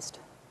unfertilized,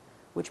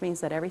 which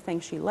means that everything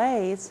she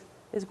lays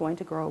is going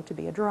to grow to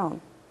be a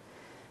drone.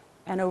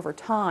 And over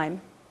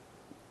time,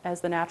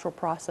 as the natural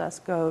process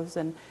goes,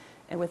 and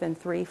within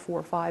 3,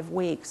 4, 5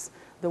 weeks,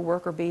 the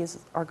worker bees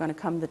are going to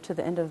come to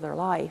the end of their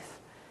life,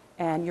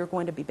 and you're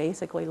going to be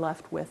basically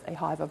left with a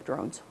hive of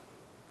drones.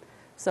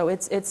 So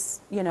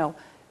it's you know,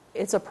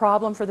 it's a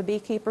problem for the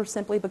beekeeper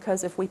simply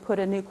because if we put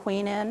a new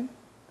queen in,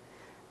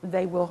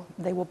 they will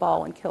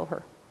bawl and kill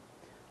her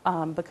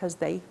because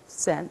they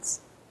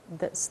sense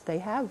that they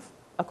have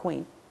a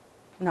queen,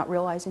 not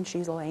realizing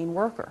she's a laying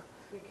worker.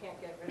 You can't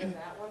get rid of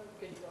that one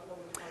because you don't know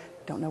which one it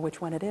is. Don't know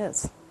which one it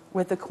is.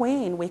 With the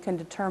queen, we can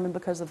determine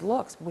because of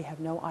looks. We have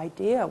no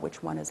idea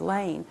which one is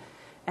laying.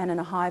 And in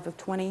a hive of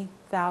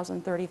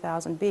 20,000,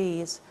 30,000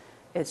 bees,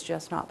 it's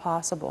just not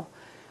possible.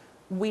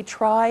 We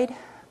tried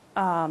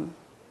a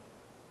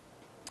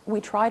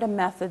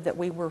method that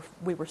we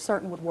were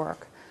certain would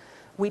work.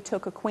 We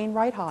took a queen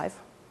right hive,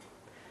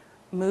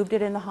 moved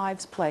it in the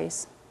hive's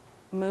place,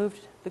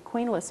 moved the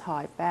queenless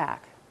hive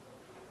back,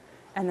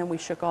 and then we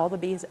shook all the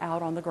bees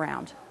out on the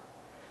ground.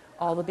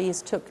 All the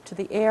bees took to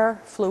the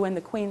air, flew in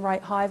the queen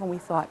right hive, and we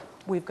thought,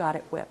 we've got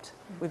it whipped.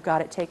 We've got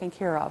it taken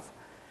care of.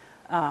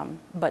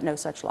 But no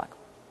such luck.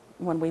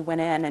 When we went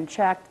in and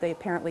checked, they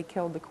apparently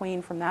killed the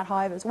queen from that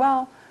hive as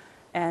well,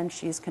 and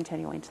she's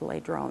continuing to lay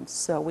drones.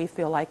 So we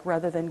feel like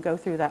rather than go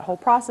through that whole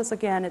process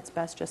again, it's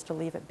best just to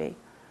leave it be.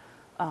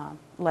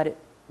 Let it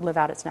live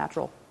out its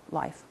natural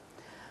life.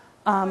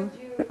 Could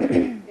you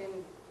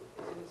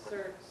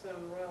insert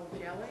some royal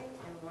jelly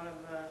in one of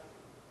the,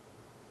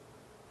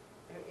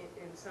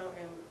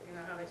 you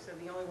know how they said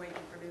the only way to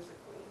produce a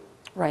queen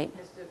Right.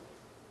 is to,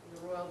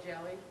 the royal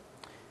jelly,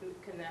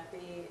 can that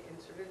be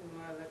inserted in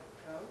one of the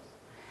combs?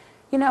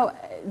 You know,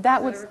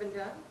 that Has would... that ever been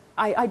done?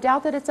 I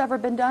doubt that it's ever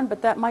been done,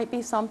 but that might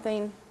be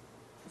something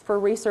for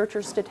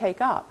researchers to take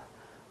up,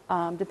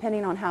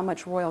 depending on how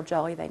much royal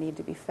jelly they need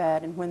to be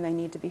fed and when they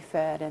need to be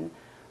fed, and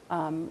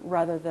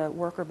rather the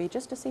worker bee,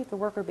 just to see if the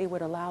worker bee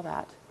would allow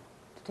that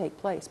to take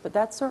place. But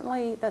that's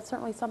certainly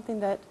something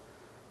that,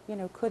 you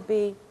know, could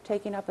be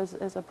taken up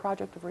as a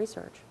project of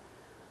research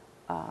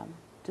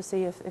to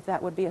see if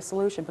that would be a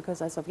solution,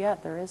 because as of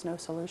yet there is no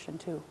solution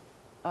to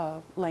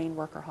a laying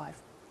worker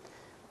hive.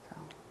 So,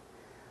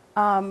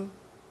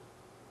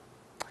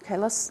 okay,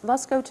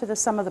 let's go to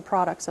some of the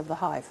products of the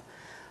hive.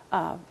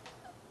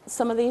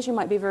 Some of these you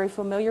might be very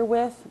familiar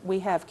with. We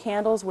have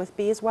candles with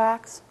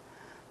beeswax.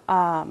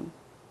 Of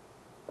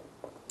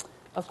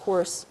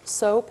course,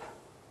 soap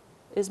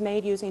is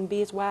made using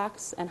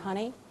beeswax and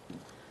honey.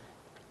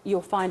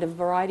 You'll find a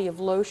variety of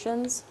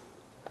lotions.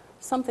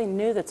 Something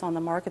new that's on the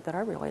market that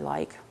I really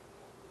like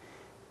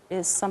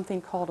is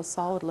something called a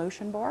solid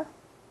lotion bar.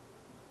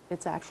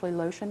 It's actually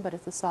lotion, but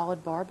it's a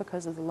solid bar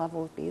because of the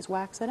level of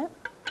beeswax in it.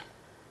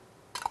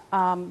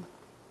 And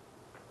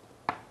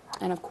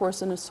of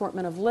course, an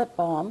assortment of lip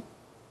balm.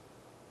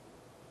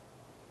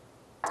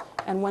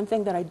 And one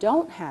thing that I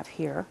don't have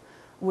here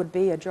would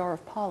be a jar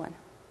of pollen.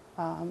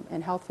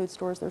 In health food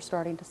stores, they're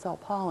starting to sell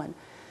pollen.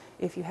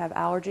 If you have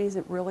allergies,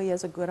 it really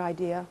is a good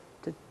idea.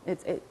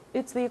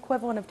 It's the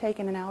equivalent of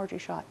taking an allergy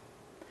shot.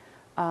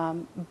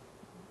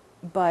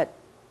 But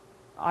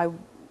I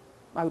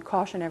would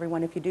caution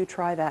everyone, if you do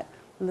try that,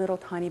 little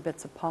tiny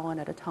bits of pollen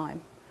at a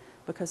time.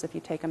 Because if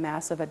you take a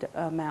massive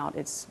amount,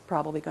 it's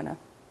probably going to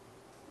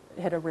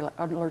hit an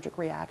allergic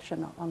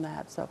reaction on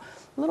that. So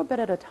a little bit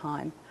at a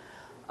time.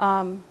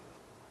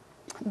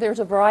 There's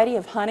a variety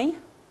of honey.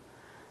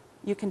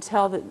 You can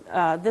tell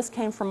that this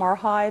came from our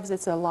hives.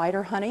 It's a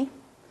lighter honey.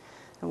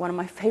 And one of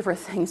my favorite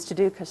things to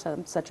do, because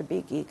I'm such a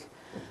bee geek,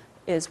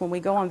 is when we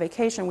go on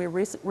vacation, we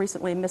were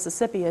recently in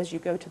Mississippi, as you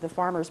go to the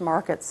farmers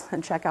markets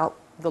and check out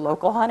the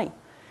local honey.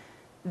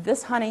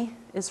 This honey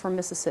is from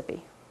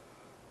Mississippi.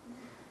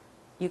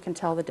 You can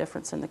tell the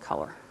difference in the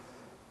color.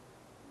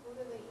 What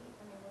do they eat?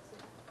 I mean,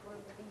 what are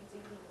the bees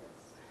eating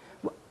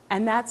this?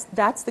 And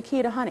that's the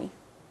key to honey,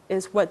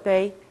 is what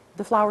the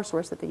flower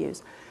source that they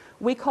use.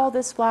 We call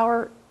this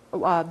flower,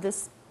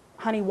 this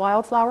honey,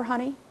 wildflower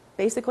honey,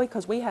 basically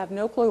because we have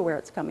no clue where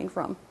it's coming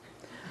from.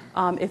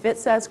 If it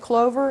says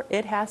clover,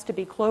 it has to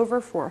be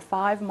clover for a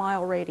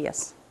 5-mile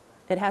radius.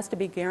 It has to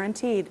be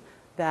guaranteed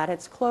that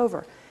it's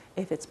clover.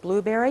 If it's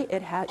blueberry, you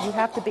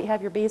have to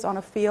have your bees on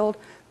a field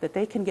that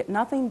they can get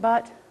nothing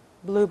but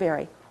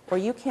blueberry, or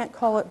you can't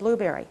call it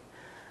blueberry.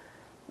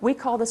 We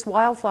call this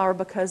wildflower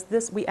because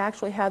we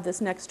actually have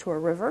this next to a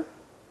river,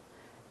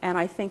 and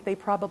I think they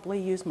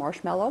probably use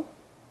marshmallow,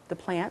 the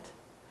plant,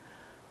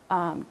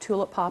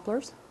 tulip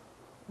poplars,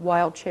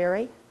 wild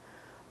cherry,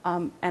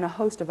 and a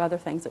host of other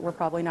things that we're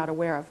probably not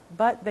aware of.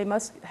 But they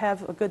must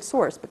have a good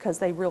source because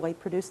they really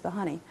produce the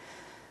honey.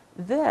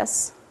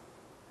 This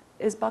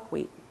is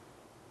buckwheat.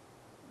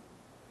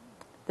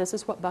 This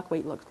is what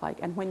buckwheat looks like.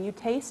 And when you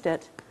taste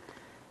it,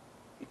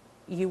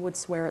 you would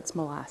swear it's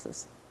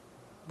molasses.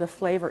 The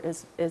flavor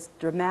is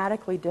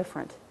dramatically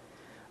different.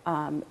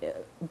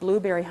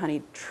 Blueberry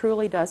honey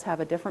truly does have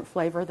a different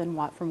flavor than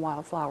from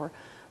wildflower.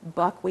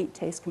 Buckwheat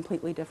tastes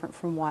completely different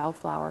from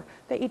wildflower.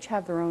 They each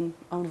have their own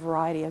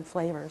variety of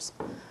flavors.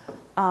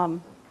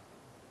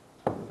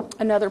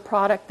 Another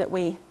product that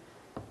we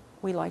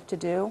like to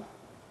do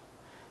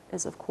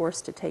is, of course,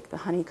 to take the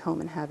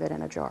honeycomb and have it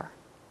in a jar.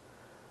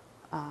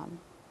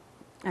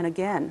 And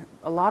again,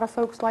 a lot of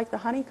folks like the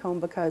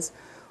honeycomb because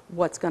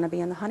what's going to be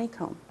in the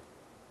honeycomb?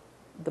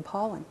 The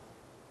pollen.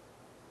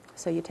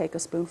 So you take a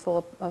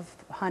spoonful of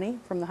honey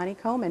from the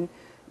honeycomb and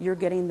you're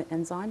getting the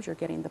enzymes, you're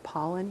getting the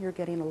pollen, you're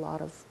getting a lot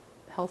of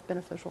health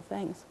beneficial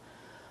things.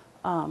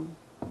 Question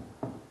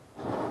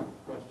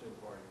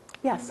for you.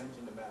 Yes. You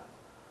mentioned about,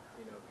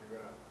 if you're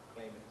going to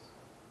claim it's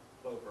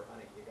flow for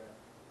honey, you got to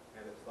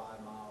have it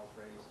 5 miles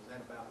radius. Is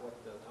that about what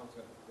I was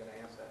going to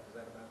ask that. Is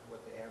that about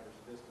what the average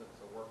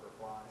distance a worker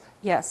flies?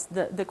 Yes,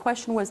 the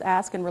question was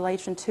asked in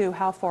relation to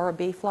how far a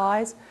bee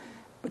flies,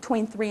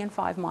 between 3 and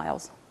 5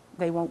 miles.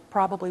 They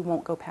probably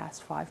won't go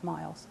past 5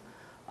 miles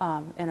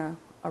in a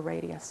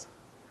radius.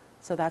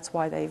 So that's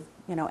why they've,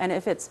 and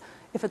if it's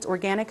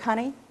organic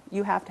honey,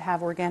 you have to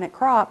have organic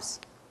crops,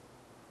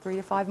 3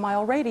 to 5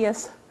 mile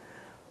radius.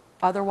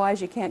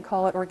 Otherwise, you can't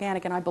call it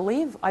organic. And I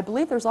believe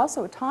there's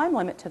also a time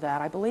limit to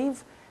that. I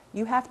believe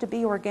you have to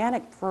be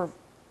organic for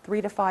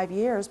 3 to 5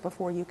 years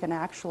before you can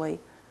actually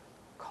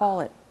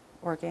call it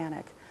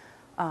organic.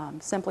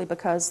 Simply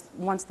because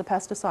once the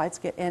pesticides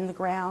get in the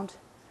ground,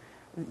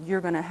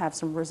 you're going to have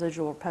some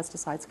residual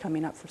pesticides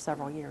coming up for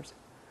several years.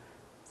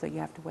 So you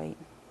have to wait.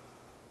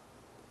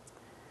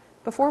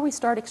 Before we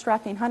start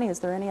extracting honey, is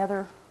there any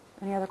other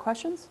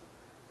questions?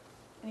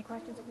 Any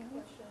questions?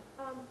 Question.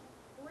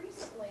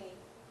 Recently,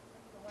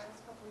 the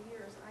last couple of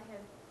years, I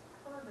had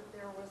heard that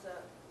there was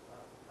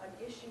an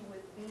issue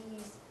with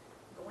bees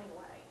going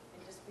away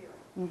and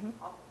disappearing,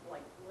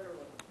 like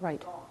literally Right.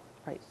 gone.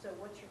 Right. So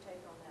what's your take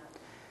on that?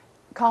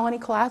 Colony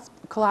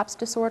collapse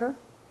disorder.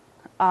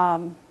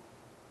 And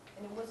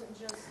it wasn't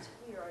just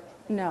here, I don't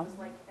think. No. It was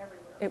like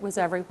everywhere. It was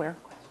everywhere.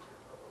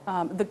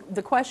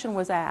 The question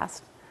was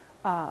asked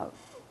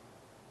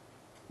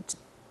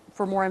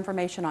for more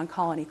information on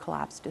colony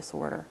collapse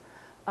disorder,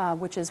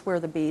 which is where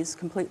the bees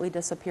completely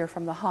disappear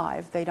from the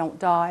hive. They don't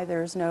die.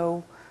 There's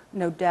no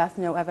death,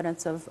 no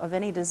evidence of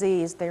any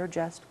disease. They're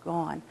just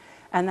gone.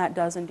 And that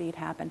does indeed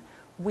happen.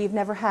 We've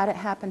never had it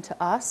happen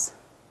to us.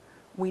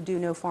 We do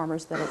know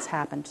farmers that it's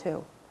happened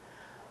to.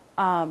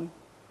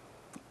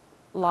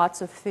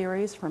 Lots of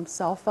theories from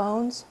cell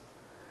phones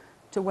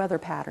to weather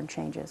pattern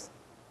changes.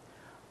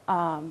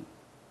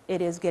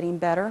 It is getting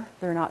better.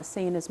 They're not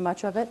seeing as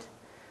much of it.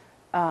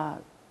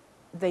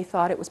 They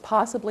thought it was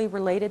possibly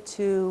related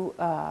to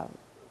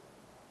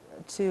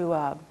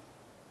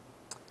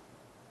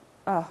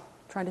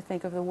trying to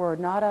think of the word,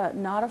 not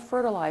a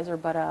fertilizer,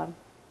 but a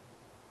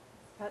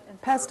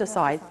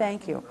pesticide.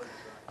 Thank you.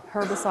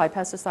 Herbicide,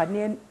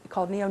 pesticide,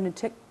 called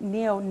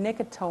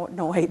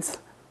neonicotinoids.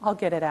 I'll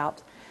get it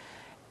out.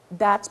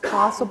 That's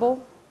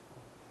possible.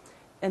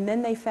 And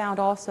then they found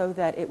also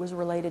that it was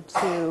related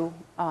to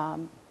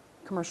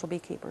commercial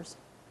beekeepers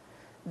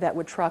that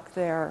would truck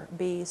their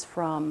bees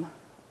from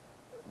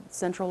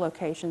central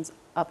locations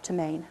up to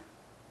Maine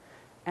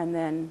and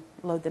then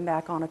load them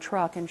back on a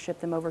truck and ship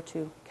them over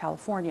to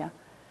California.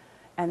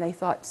 And they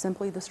thought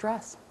simply the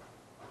stress.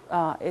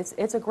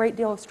 It's a great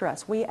deal of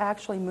stress. We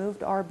actually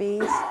moved our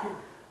bees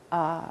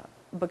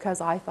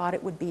because I thought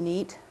it would be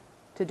neat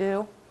to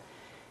do.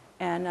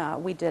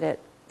 And we did it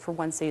for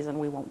one season.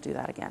 We won't do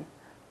that again.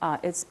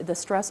 The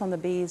stress on the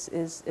bees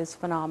is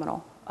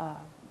phenomenal.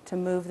 To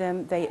move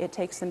them, it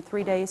takes them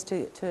 3 days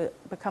to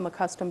become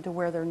accustomed to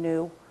where their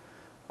new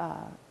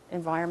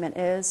environment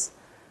is.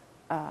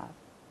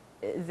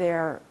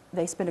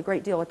 They spend a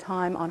great deal of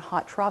time on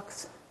hot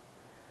trucks,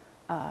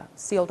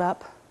 sealed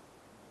up.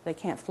 They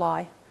can't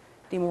fly,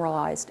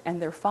 demoralized.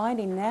 And they're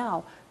finding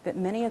now that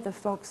many of the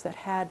folks that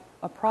had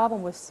a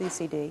problem with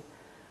CCD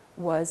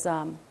were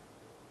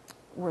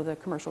the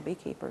commercial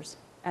beekeepers.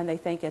 And they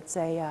think it's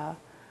it's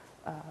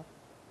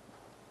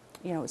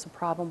a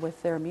problem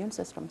with their immune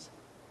systems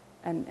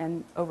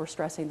and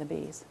overstressing the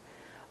bees.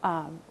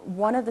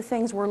 One of the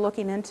things we're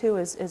looking into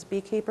as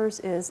beekeepers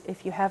is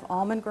if you have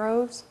almond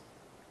groves,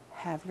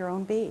 have your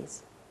own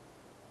bees.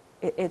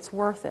 It's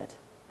worth it.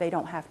 They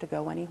don't have to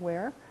go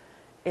anywhere.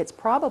 It's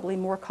probably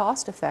more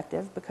cost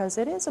effective because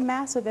it is a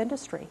massive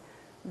industry.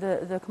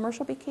 The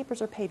commercial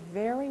beekeepers are paid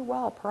very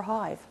well per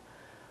hive.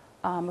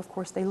 Of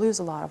course, they lose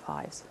a lot of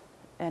hives,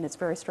 and it's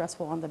very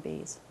stressful on the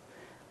bees.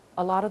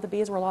 A lot of the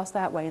bees were lost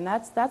that way, and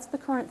that's the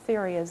current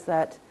theory, is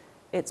that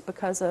it's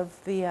because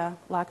of the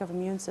lack of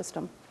immune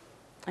system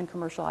and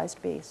commercialized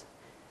bees.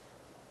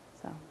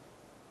 So,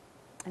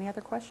 any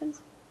other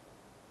questions?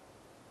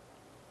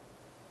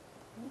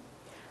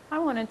 I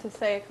wanted to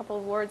say a couple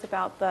of words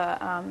about the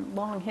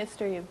long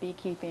history of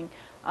beekeeping.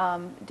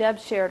 Deb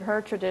shared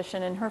her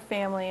tradition in her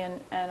family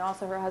and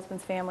also her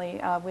husband's family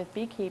with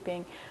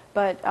beekeeping,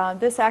 but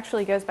this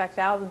actually goes back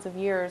thousands of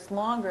years,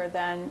 longer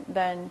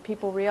than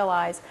people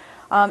realize.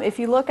 If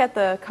you look at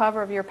the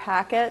cover of your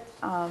packet,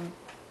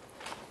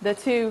 the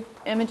two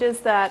images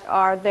that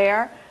are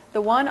there,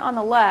 the one on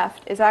the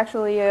left is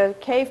actually a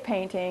cave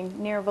painting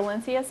near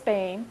Valencia,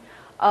 Spain,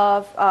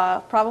 of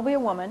probably a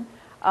woman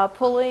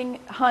pulling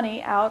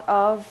honey out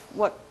of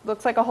what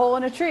looks like a hole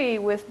in a tree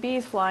with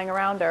bees flying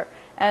around her.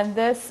 And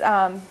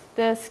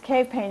this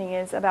cave painting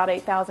is about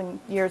 8,000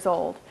 years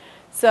old.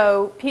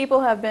 So people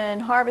have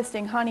been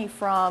harvesting honey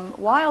from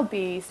wild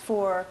bees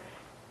for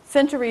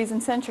centuries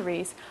and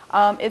centuries.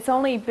 It's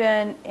only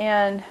been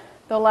in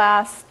the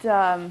last,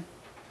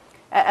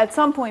 at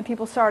some point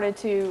people started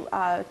to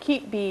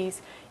keep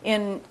bees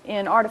in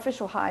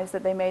artificial hives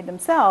that they made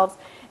themselves,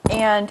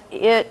 and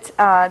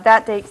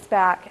that dates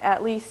back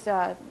at least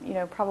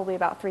probably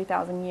about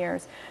 3,000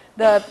 years.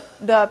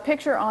 The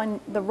picture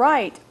on the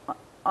right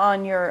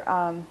on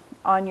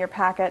your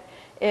packet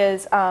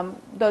is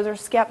those are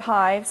skep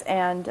hives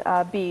and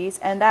bees,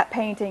 and that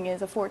painting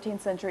is a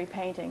 14th century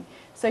painting.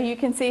 So you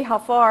can see how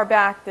far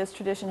back this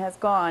tradition has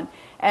gone.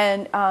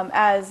 And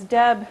as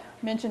Deb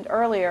mentioned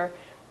earlier,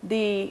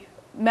 the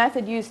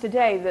method used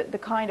today, the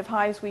kind of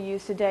hives we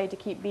use today to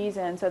keep bees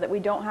in so that we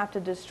don't have to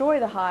destroy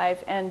the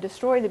hive and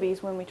destroy the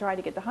bees when we try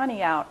to get the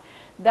honey out,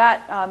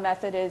 that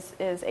method is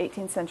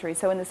 18th century.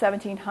 So in the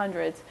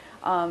 1700s,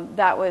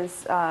 that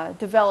was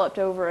developed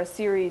over a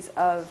series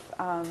of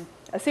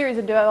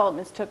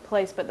developments took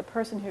place, but the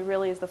person who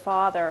really is the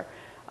father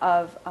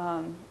of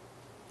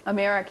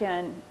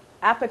American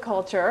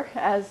apiculture,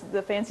 as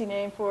the fancy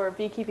name for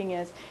beekeeping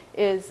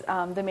is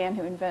the man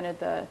who invented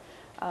the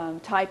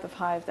type of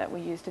hive that we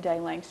use today,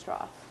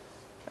 Langstroth.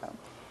 So.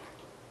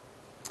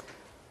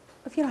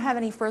 If you don't have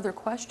any further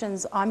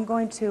questions, I'm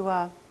going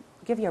to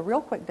give you a real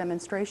quick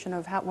demonstration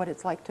of what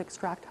it's like to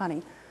extract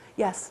honey.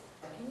 Yes?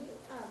 Can you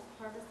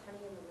harvest honey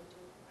in the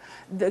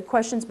winter? The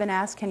question's been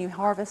asked, can you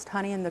harvest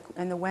honey in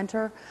the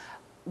winter?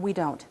 We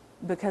don't,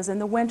 because in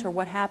the winter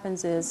what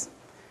happens is,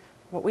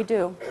 what we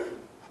do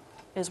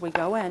is we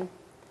go in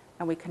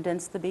and we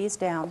condense the bees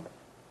down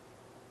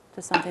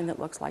to something that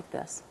looks like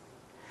this.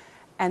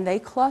 And they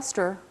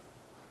cluster,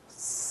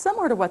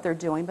 similar to what they're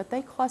doing, but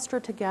they cluster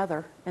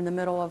together in the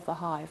middle of the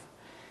hive.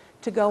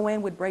 To go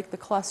in would break the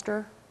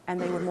cluster,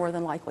 and they would more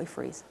than likely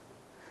freeze.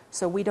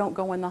 So we don't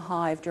go in the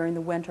hive during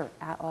the winter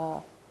at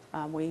all.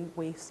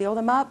 We seal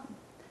them up,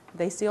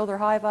 they seal their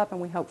hive up,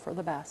 and we hope for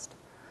the best.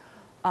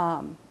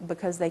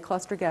 Because they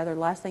cluster together, the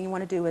last thing you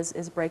want to do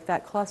is break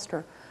that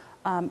cluster.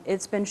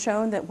 It's been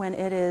shown that when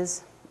it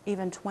is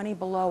even 20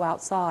 below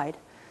outside,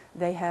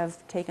 they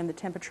have taken the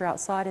temperature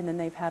outside and then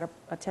they've had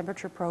a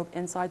temperature probe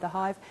inside the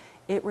hive.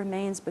 It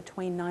remains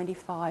between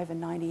 95 and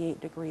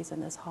 98 degrees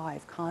in this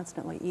hive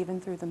constantly,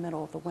 even through the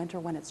middle of the winter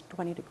when it's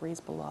 20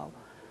 degrees below.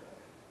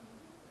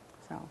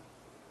 So.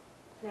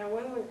 Now,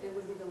 when would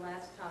it be the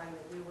last time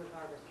that you would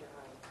harvest your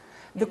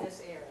honey in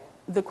this area?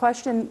 The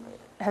question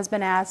has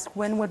been asked,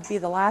 when would be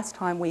the last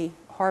time we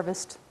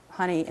harvest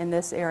honey in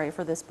this area,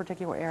 for this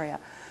particular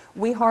area?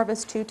 We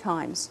harvest 2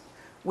 times.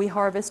 We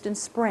harvest in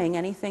spring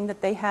anything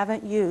that they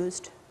haven't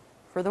used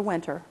for the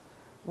winter.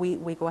 We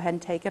go ahead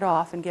and take it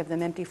off and give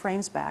them empty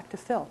frames back to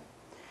fill.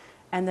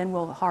 And then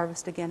we'll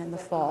harvest again in the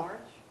fall.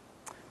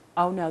 March?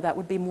 Oh no, that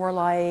would be more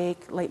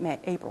like late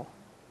April,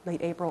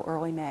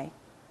 early May.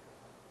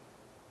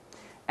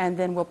 And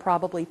then we'll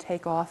probably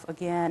take off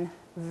again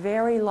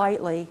very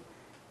lightly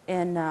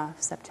in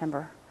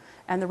September.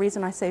 And the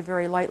reason I say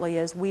very lightly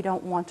is we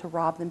don't want to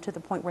rob them to the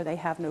point where they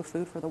have no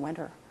food for the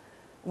winter.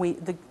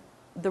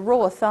 The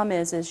rule of thumb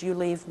is you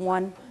leave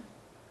one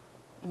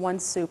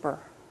super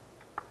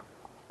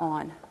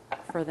on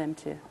for them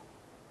to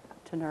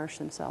nourish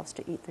themselves,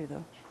 to eat through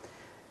the.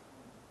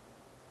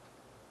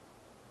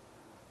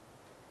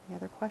 Any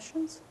other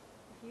questions?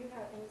 If you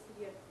have, and you said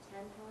you have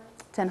 10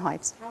 hives? 10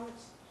 hives. How much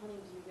honey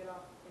do you get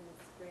off in the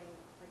spring,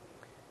 like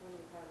when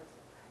you harvest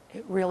it?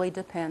 It really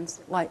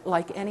depends.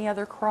 Like any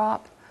other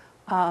crop,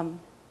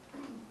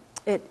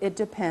 it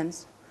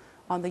depends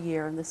on the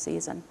year and the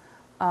season.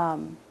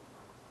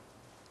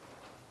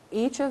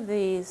 Each of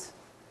these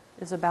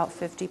is about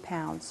 50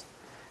 pounds.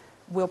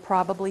 We'll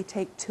probably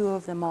take 2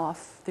 of them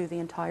off through the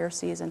entire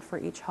season for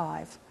each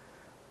hive.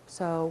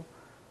 So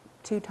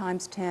 2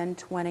 times 10,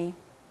 20,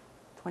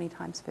 20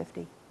 times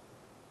 50.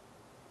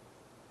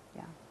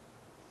 Yeah.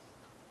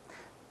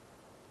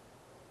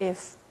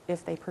 If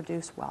they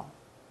produce well.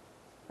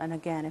 And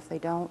again, if they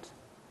don't,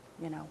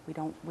 we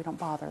don't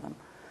bother them.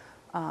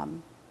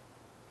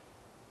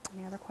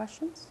 Any other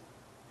questions?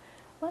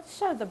 Let's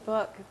show the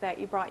book that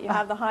you brought. You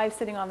have the hive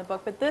sitting on the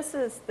book, but this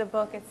is the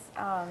book.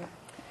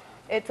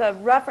 It's a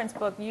reference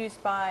book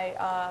used by,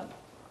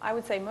 I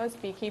would say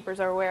most beekeepers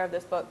are aware of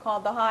this book,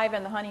 called The Hive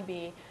and the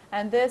Honeybee.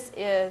 And this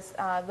is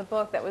the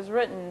book that was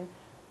written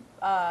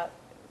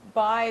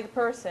by the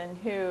person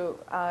who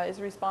is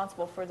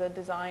responsible for the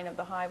design of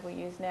the hive we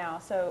use now.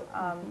 So,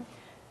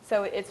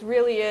 so it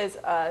really is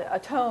a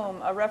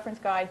tome, a reference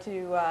guide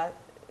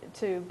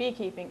to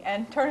beekeeping,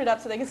 and turn it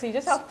up so they can see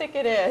just how thick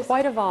it is.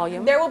 Quite a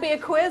volume. There will be a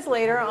quiz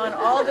later on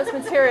all of this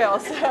material.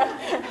 What's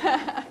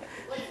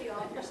the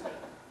author's name?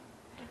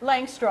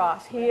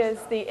 Langstroth. He is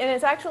and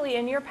it's actually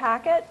in your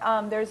packet.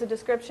 There's a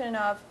description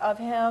of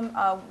him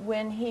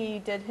when he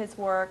did his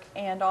work,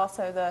 and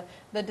also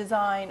the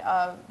design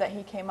that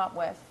he came up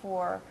with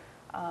for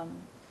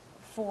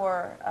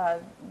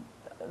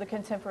the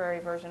contemporary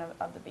version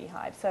of the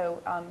beehive.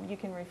 So you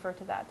can refer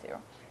to that too.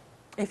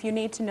 If you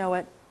need to know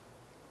it,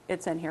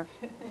 It's in here.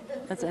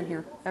 It's in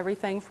here.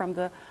 Everything from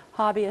the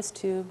hobbyist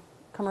to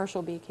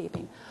commercial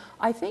beekeeping.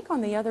 I think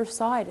on the other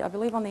side, I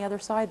believe on the other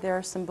side there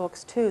are some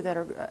books too that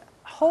are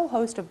a whole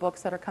host of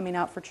books that are coming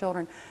out for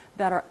children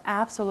that are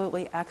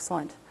absolutely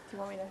excellent. Do you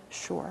want me to?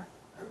 Sure.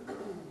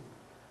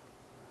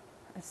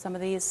 Some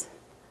of these,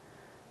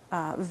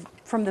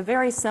 from the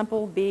very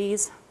simple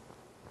bees,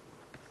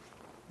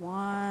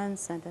 one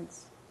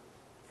sentence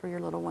for your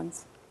little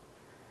ones,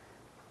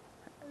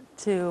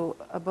 to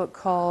a book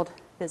called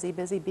Busy,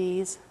 Busy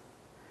Bees,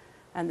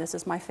 and this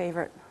is my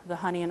favorite, The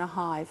Honey in a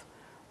Hive.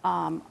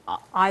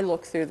 I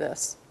look through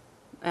this,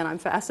 and I'm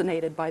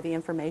fascinated by the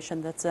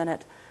information that's in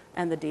it,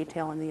 and the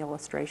detail and the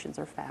illustrations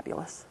are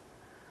fabulous.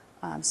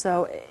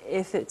 So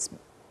if it's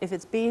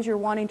bees you're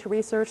wanting to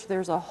research,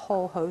 there's a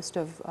whole host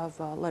of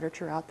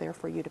literature out there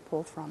for you to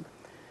pull from,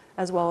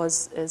 as well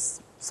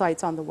as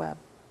sites on the web.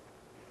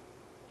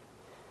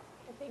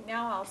 I think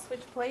now I'll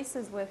switch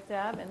places with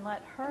Deb and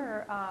let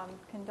her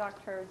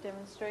conduct her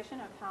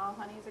demonstration of how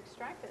honey is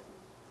extracted.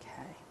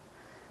 Okay.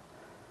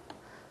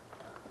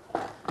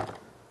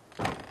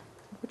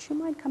 Would you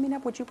mind coming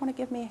up? Would you want to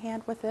give me a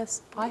hand with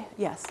this?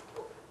 Yes.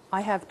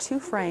 I have 2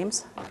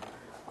 frames.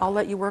 I'll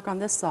let you work on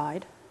this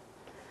side.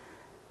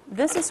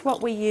 This is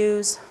what we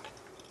use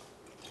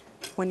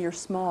when you're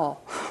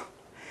small.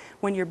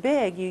 When you're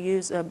big, you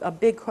use a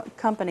big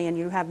company and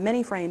you have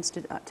many frames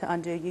to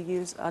undo. You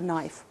use a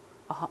knife,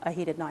 a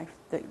heated knife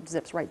that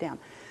zips right down.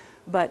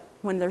 But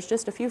when there's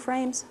just a few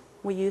frames,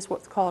 we use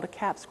what's called a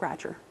cap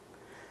scratcher.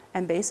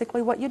 And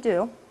basically what you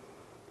do,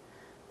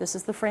 this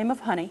is the frame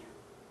of honey.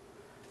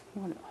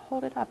 You want to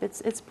hold it up.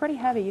 It's pretty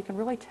heavy. You can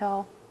really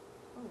tell.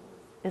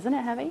 Isn't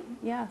it heavy?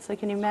 Yeah, so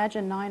can you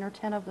imagine 9 or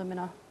 10 of them in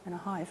a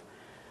hive.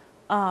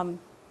 And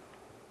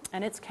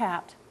it's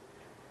capped.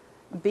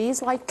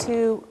 Bees like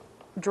to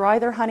dry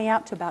their honey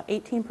out to about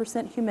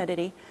 18%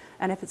 humidity,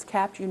 and if it's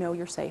capped, you know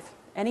you're safe.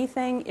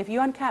 Anything, if you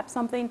uncap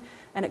something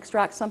and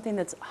extract something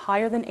that's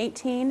higher than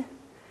 18,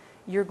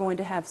 you're going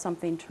to have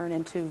something turn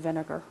into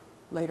vinegar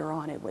later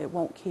on. It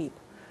won't keep.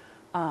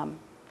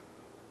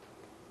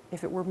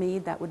 If it were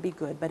mead, that would be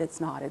good, but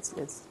it's not.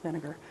 It's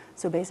vinegar.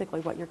 So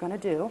basically what you're going to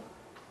do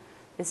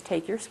is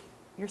take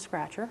your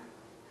scratcher,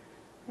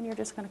 and you're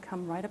just going to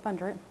come right up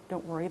under it.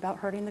 Don't worry about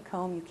hurting the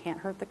comb. You can't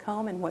hurt the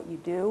comb, and what you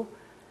do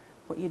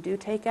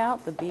take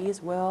out, the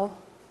bees will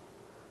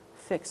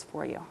fix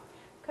for you.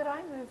 Could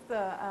I move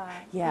the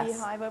Yes.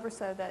 beehive over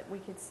so that we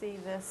could see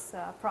this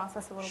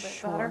process a little bit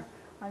Sure. better?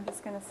 I'm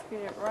just going to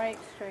scoot it right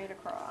straight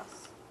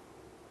across.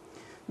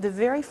 The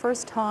very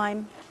first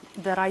time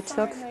that I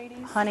took Sorry,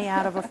 ladies. honey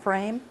out of a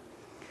frame,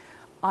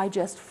 I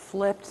just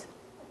flipped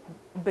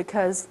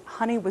because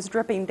honey was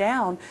dripping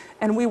down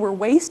and we were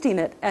wasting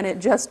it, and it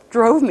just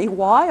drove me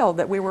wild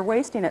that we were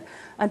wasting it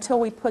until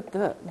we put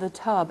the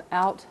tub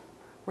out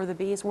where the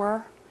bees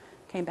were.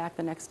 Came back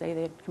the next day,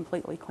 they had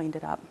completely cleaned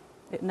it up.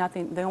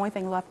 The only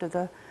thing left of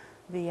the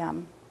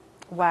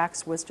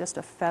wax was just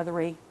a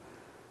feathery,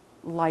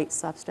 light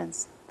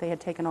substance. They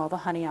had taken all the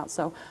honey out,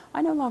 so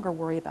I no longer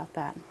worry about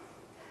that.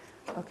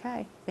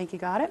 Okay, think you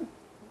got it?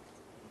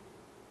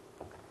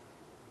 All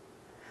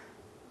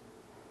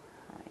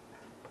right.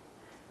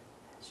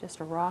 It's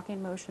just a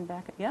rocking motion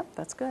back. Yep,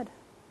 that's good.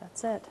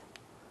 That's it.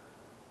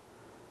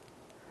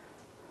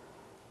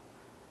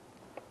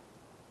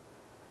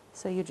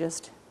 So you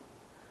just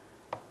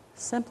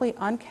simply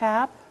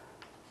uncap.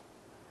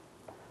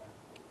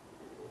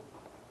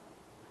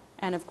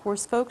 And of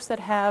course, folks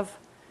that have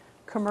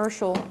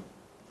commercial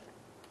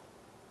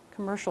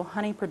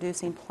honey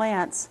producing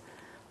plants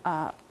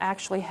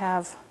actually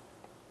have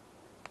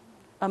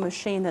a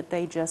machine that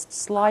they just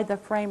slide the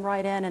frame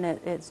right in, and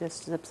it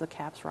just zips the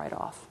caps right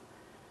off.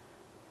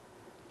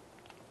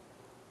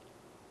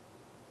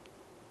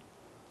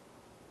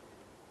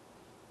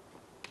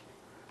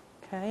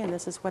 Okay, and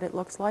this is what it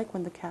looks like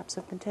when the caps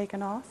have been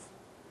taken off.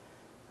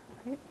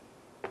 Right.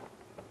 It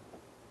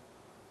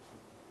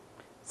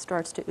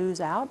starts to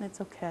ooze out, and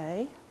it's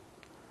okay.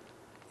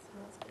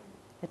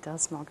 It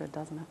does smell good,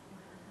 doesn't it?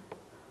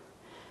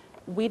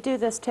 We do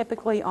this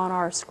typically on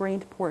our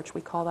screened porch. We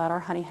call that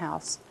our honey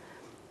house.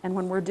 And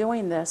when we're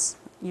doing this,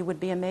 you would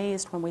be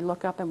amazed when we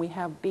look up and we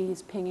have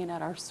bees pinging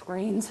at our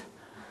screens,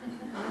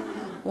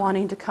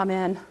 wanting to come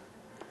in.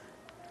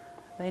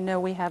 They know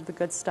we have the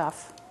good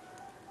stuff.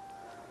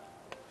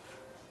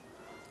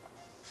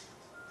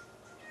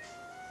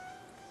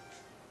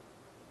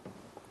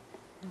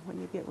 And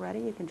when you get ready,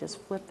 you can just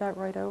flip that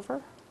right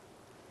over.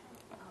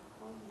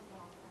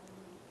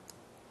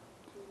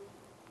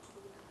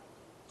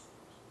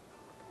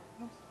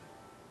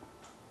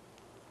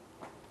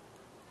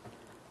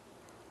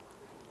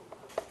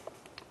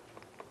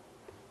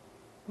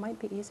 Might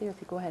be easier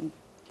if you go ahead and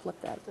flip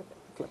that.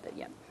 Flip it,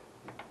 yeah.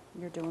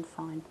 You're doing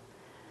fine.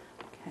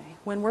 Okay,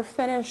 when we're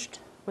finished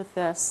with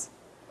this,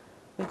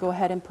 we go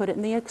ahead and put it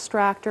in the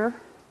extractor.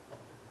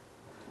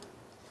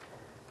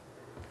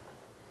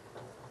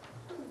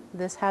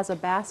 This has a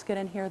basket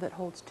in here that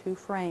holds 2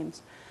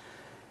 frames.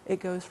 It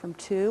goes from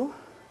 2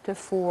 to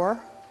 4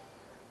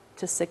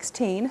 to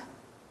 16,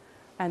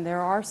 And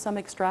there are some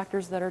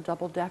extractors that are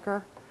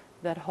double-decker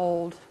that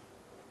hold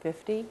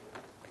 50.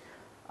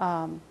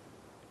 Oh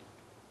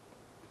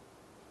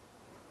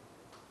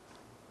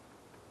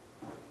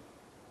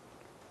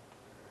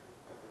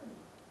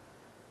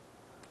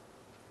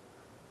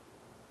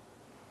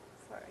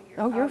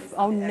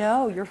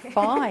no, you're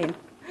fine.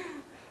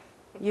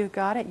 You've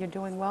got it. You're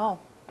doing well.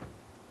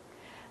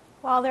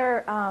 While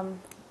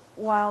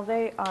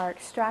they are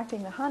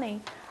extracting the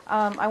honey,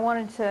 I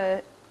wanted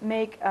to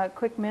make a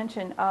quick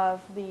mention of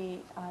the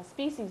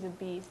species of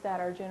bees that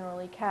are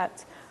generally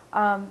kept.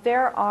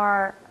 There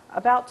are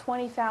about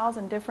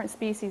 20,000 different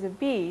species of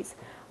bees,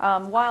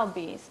 wild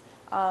bees.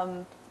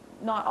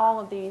 Not all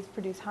of these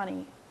produce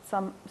honey.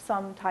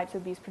 Some types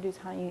of bees produce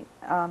honey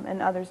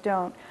and others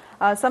don't.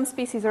 Some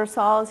species are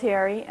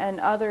solitary and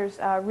others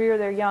rear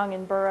their young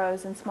in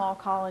burrows and small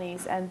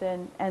colonies and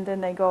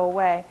then they go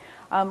away,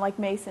 like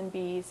mason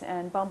bees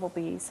and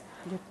bumblebees.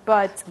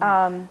 But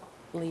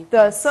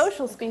the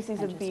social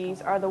species of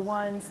bees are the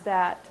ones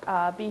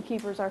that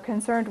beekeepers are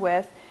concerned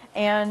with,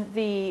 and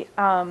the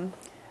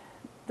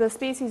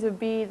species of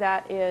bee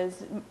that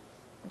is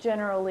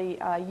generally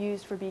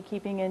used for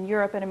beekeeping in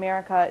Europe and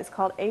America is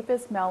called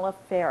Apis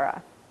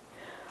mellifera.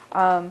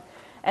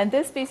 And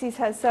this species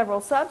has several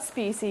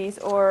subspecies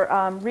or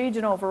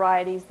regional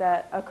varieties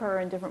that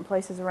occur in different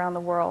places around the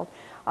world.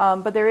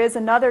 But there is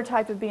another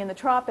type of bee in the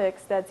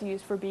tropics that's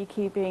used for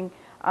beekeeping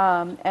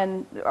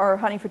or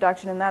honey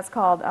production, and that's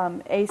called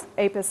Apis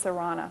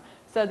cerana.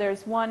 So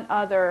there's one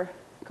other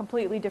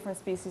completely different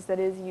species that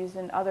is used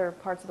in other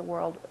parts of the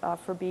world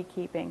for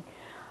beekeeping.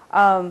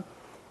 The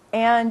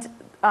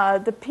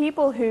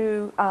people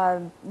who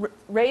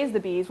raise the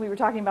bees, we were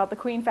talking about the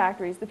queen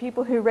factories, the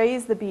people who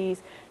raise the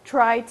bees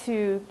try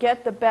to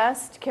get the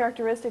best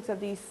characteristics of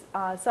these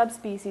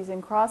subspecies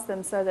and cross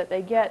them so that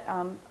they get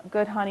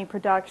good honey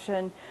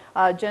production,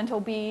 gentle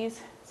bees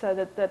so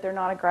that they're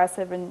not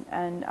aggressive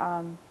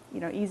and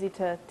easy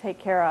to take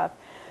care of.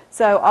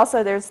 So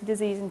also there's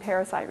disease and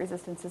parasite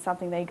resistance is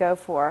something they go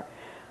for.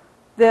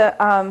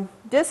 The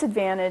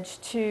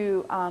disadvantage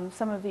to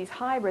some of these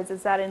hybrids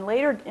is that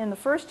in the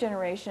first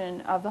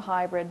generation of the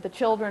hybrid, the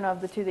children of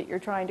the two that you're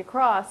trying to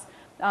cross,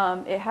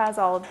 it has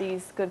all of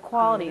these good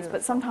qualities.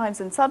 But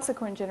sometimes in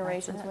subsequent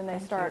generations, when they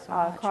start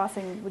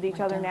crossing with each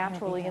other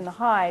naturally in the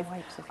hive,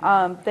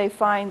 they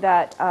find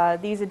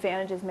that these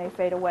advantages may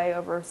fade away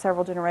over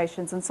several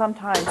generations. And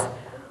sometimes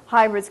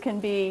hybrids can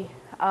be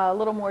a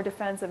little more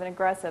defensive and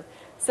aggressive.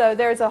 So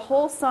there's a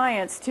whole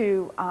science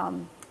to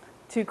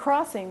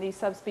crossing these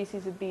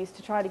subspecies of bees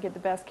to try to get the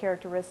best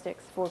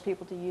characteristics for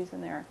people to use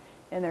in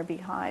their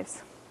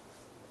beehives.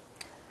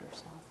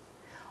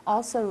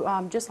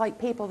 Also, just like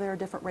people, there are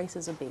different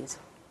races of bees.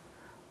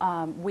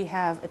 We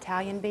have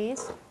Italian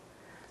bees.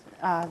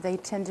 They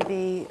tend to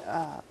be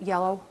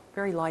yellow,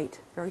 very light,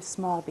 very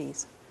small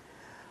bees.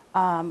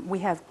 We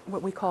have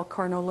what we call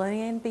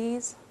carnelian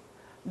bees.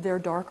 They're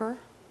darker,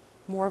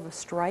 more of a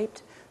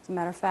striped. As a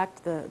matter of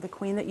fact, the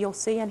queen that you'll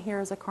see in here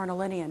is a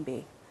carnelian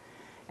bee.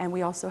 And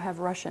we also have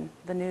Russian.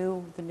 The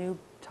new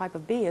type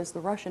of bee is the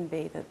Russian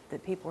bee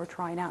that people are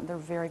trying out, and they're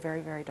very,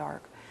 very, very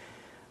dark.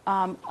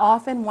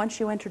 Often, once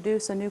you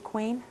introduce a new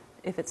queen,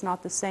 if it's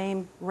not the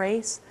same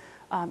race,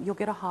 you'll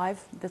get a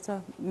hive that's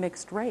a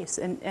mixed race.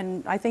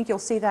 And I think you'll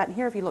see that in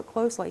here if you look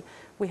closely.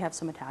 We have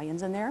some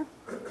Italians in there.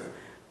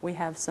 We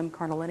have some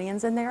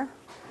carnelians in there.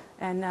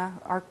 And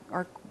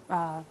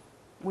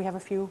we have a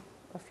few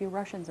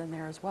Russians in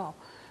there as well,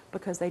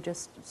 because they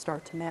just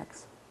start to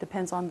mix.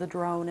 Depends on the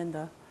drone and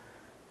the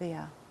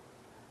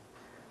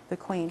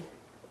queen.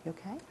 You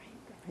okay?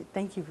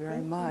 Thank you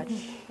very much.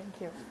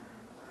 Thank you.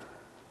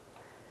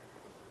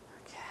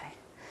 Okay.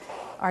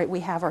 All right, we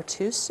have our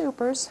two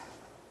supers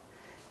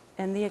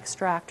in the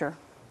extractor.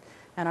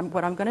 And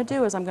what I'm going to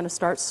do is I'm going to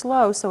start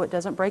slow so it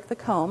doesn't break the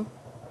comb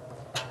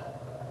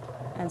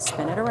and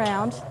spin it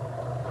around.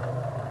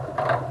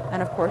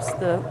 And of course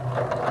the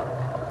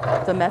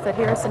method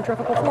here is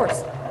centrifugal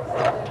force.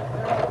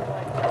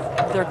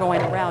 They're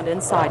going around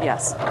inside,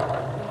 yes.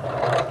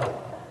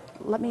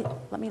 Let me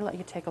let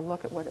you take a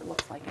look at what it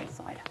looks like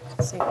inside.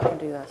 Let's see if I can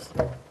do this.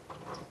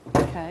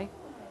 Okay.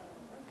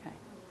 Okay.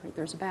 Right,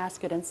 there's a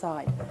basket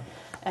inside.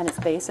 And it's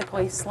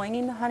basically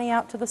slinging the honey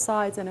out to the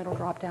sides, and it'll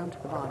drop down to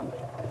the bottom. Now,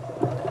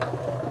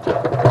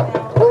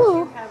 what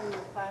you have in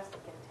your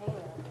plastic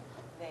container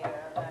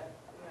there,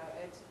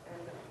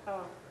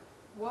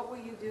 what will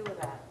you do with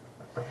that?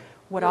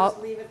 Just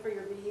leave it for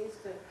your bees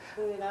to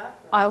clean it up?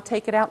 Or? I'll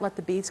take it out, let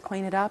the bees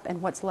clean it up,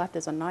 and what's left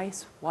is a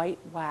nice white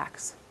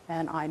wax.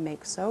 And I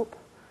make soap,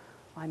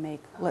 I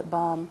make lip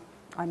balm,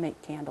 I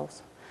make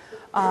candles.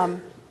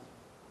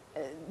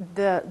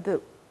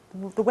 The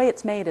way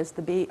it's made is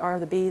that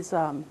the bees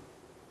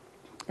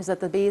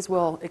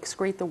will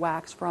excrete the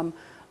wax from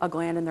a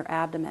gland in their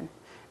abdomen.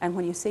 And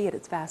when you see it,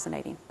 it's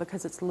fascinating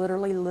because it's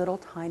literally little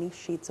tiny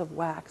sheets of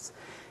wax.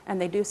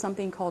 And they do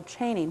something called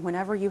chaining.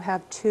 Whenever you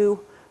have two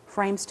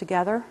frames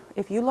together,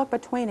 if you look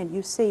between and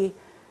you see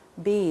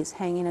bees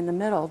hanging in the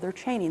middle, they're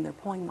chaining, they're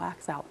pulling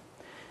wax out,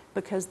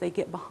 because they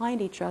get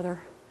behind each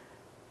other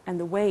and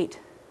the weight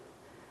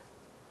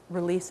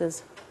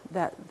releases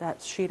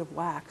that sheet of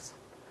wax.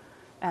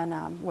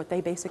 And what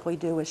they basically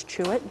do is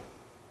chew it,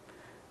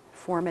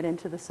 form it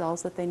into the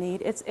cells that they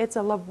need. It's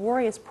a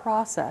laborious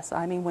process.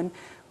 I mean,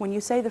 when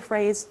you say the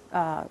phrase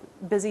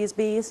busy as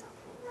bees,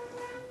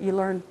 you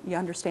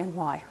understand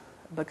why.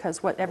 Because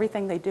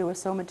everything they do is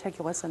so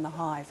meticulous in the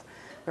hive.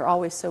 They're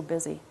always so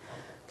busy.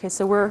 Okay,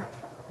 so we're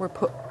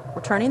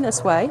turning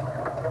this way.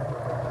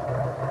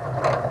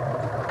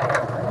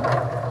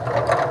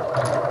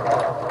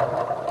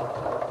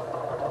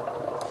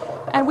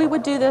 And we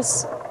would do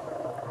this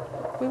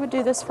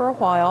for a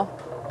while.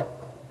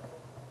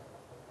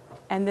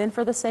 And then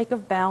for the sake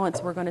of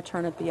balance, we're going to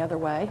turn it the other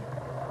way.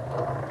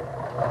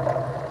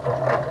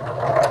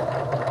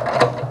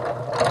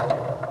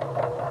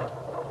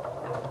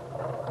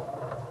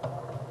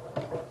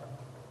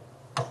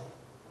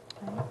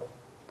 Okay.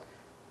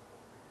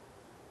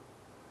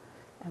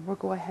 And we'll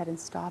go ahead and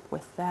stop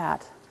with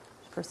that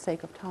for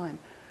sake of time.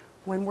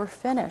 When we're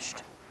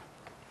finished,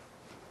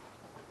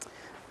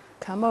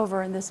 come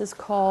over, and this is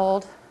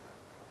called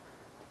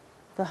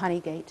the honey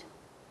gate.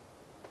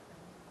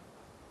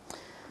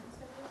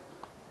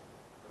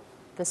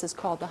 This is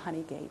called the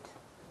honey gate.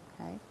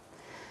 Okay.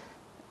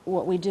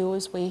 What we do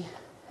is we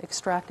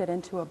extract it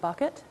into a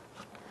bucket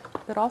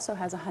that also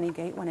has a honey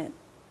gate when it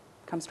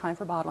comes time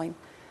for bottling,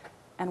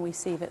 and we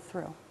sieve it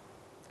through.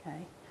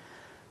 Okay.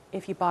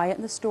 If you buy it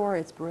in the store,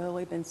 it's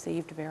really been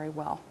sieved very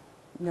well.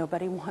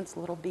 Nobody wants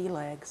little bee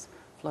legs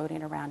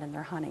floating around in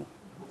their honey.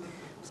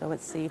 So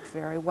it's sieved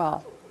very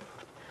well.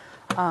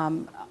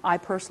 I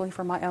personally,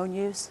 for my own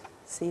use,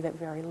 sieve it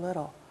very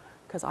little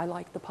because I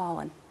like the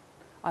pollen.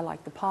 I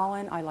like the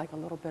pollen, I like a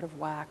little bit of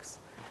wax.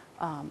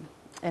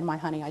 In my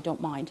honey, I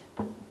don't mind.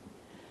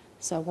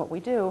 So what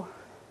we do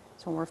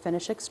is when we're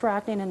finished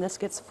extracting and this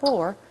gets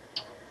fuller,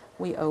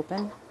 we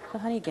open the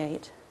honey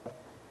gate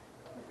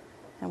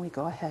and we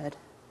go ahead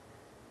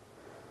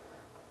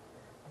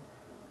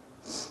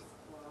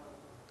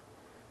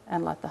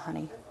and let the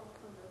honey.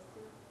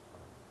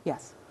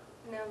 Yes.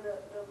 Now, the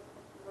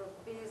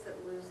bees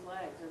that lose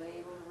legs, are they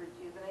able to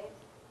rejuvenate?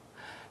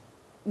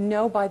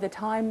 No, by the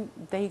time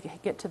they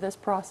get to this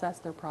process,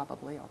 they're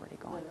probably already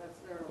gone.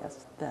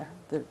 Yes, they're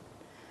okay.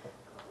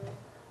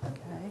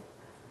 Okay.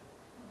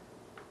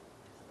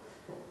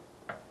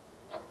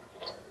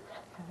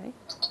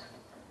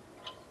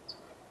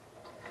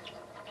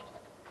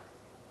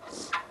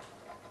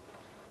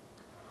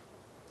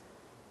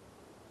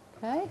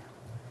 Okay.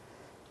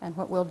 And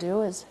what we'll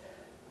do is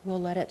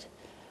we'll let it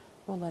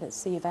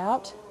sieve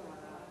out.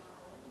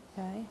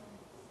 Okay.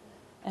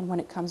 And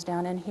when it comes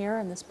down in here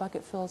and this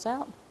bucket fills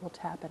out, we'll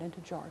tap it into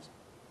jars.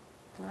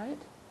 All right?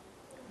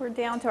 We're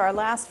down to our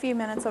last few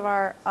minutes of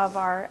our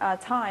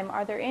time.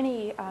 Are there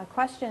any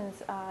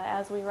questions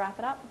as we wrap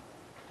it up?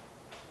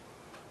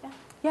 Yeah.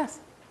 Yes.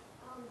 Do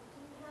you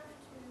have to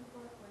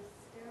work with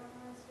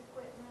sterilized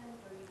equipment,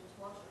 or you just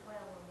wash it well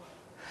and what?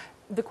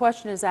 The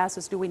question is asked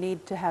is, do we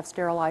need to have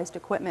sterilized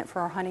equipment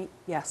for our honey?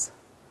 Yes.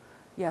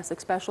 Yes,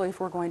 especially if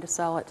we're going to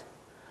sell it.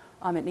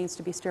 It needs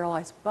to be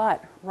sterilized.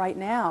 But right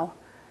now,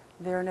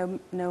 there are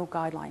no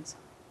guidelines.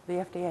 The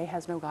FDA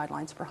has no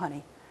guidelines for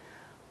honey.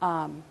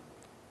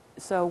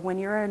 So when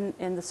you're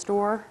in the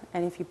store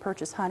and if you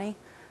purchase honey,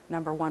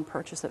 number one,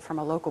 purchase it from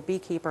a local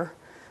beekeeper.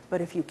 But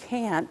if you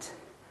can't,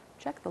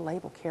 check the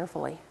label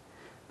carefully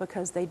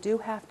because they do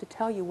have to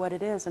tell you what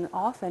it is. And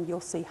often you'll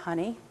see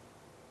honey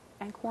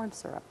and corn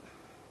syrup.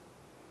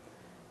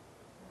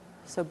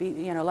 So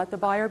let the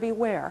buyer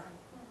beware.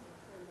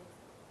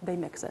 They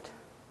mix it.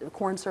 The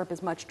corn syrup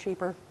is much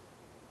cheaper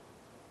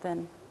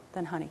than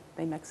honey.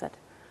 They mix it.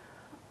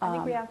 I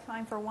think we have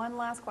time for one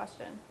last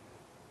question.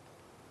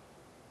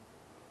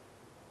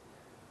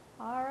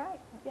 All right.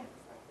 Yeah. Is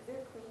there a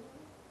queen?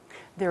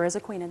 There is a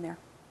queen in there.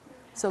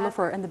 So look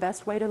for her, and the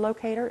best way to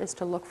locate her is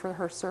to look for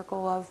her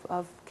circle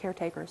of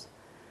caretakers.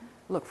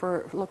 Look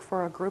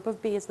for a group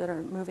of bees that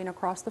are moving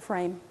across the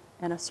frame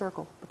in a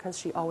circle because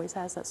she always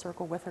has that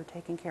circle with her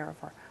taking care of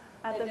her.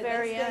 At the And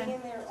very do they stay end.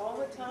 in there all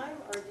the time,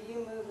 or do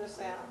you move this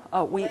out?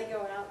 Oh, Do they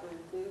go out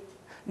with boot?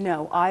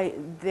 No,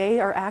 they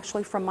are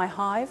actually from my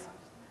hive,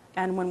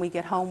 and when we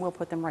get home, we'll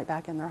put them right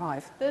back in their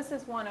hive. This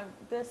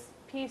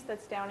piece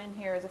that's down in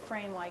here is a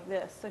frame like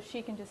this, so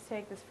she can just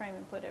take this frame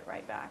and put it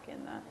right back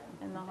in the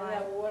And hive.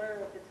 that water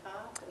at the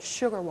top?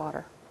 Sugar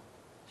water.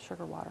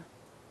 Sugar water.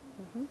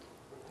 Mm-hmm.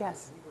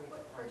 Yes.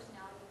 What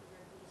personality do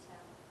your bees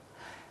have?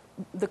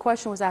 The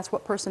question was asked,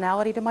 what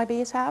personality do my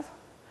bees have?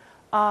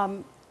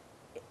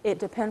 It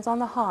depends on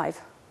the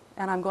hive,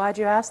 and I'm glad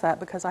you asked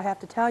that because I have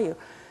to tell you,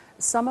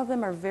 some of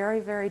them are very,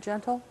 very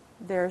gentle.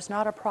 There's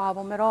not a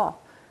problem at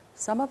all.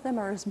 Some of them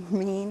are as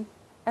mean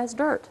as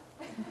dirt.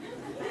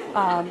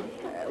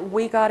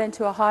 We got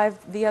into a hive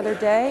the other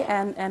day,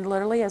 and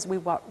literally as we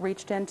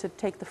reached in to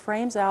take the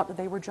frames out,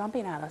 they were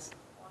jumping at us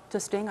to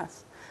sting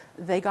us.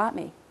 They got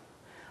me.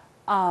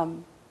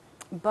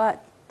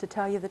 But to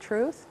tell you the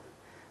truth,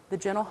 the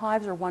gentle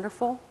hives are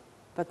wonderful,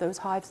 but those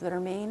hives that are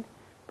mean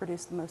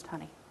produce the most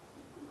honey.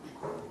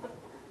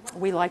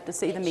 We like to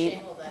see the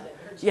mean.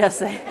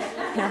 Yes,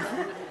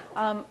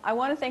 I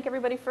want to thank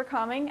everybody for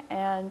coming,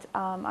 and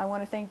I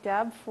want to thank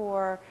Deb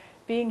for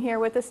being here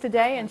with us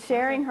today and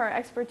sharing her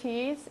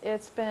expertise.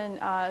 It's been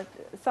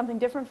something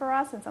different for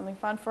us and something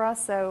fun for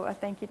us, so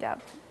thank you,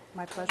 Deb.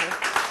 My pleasure.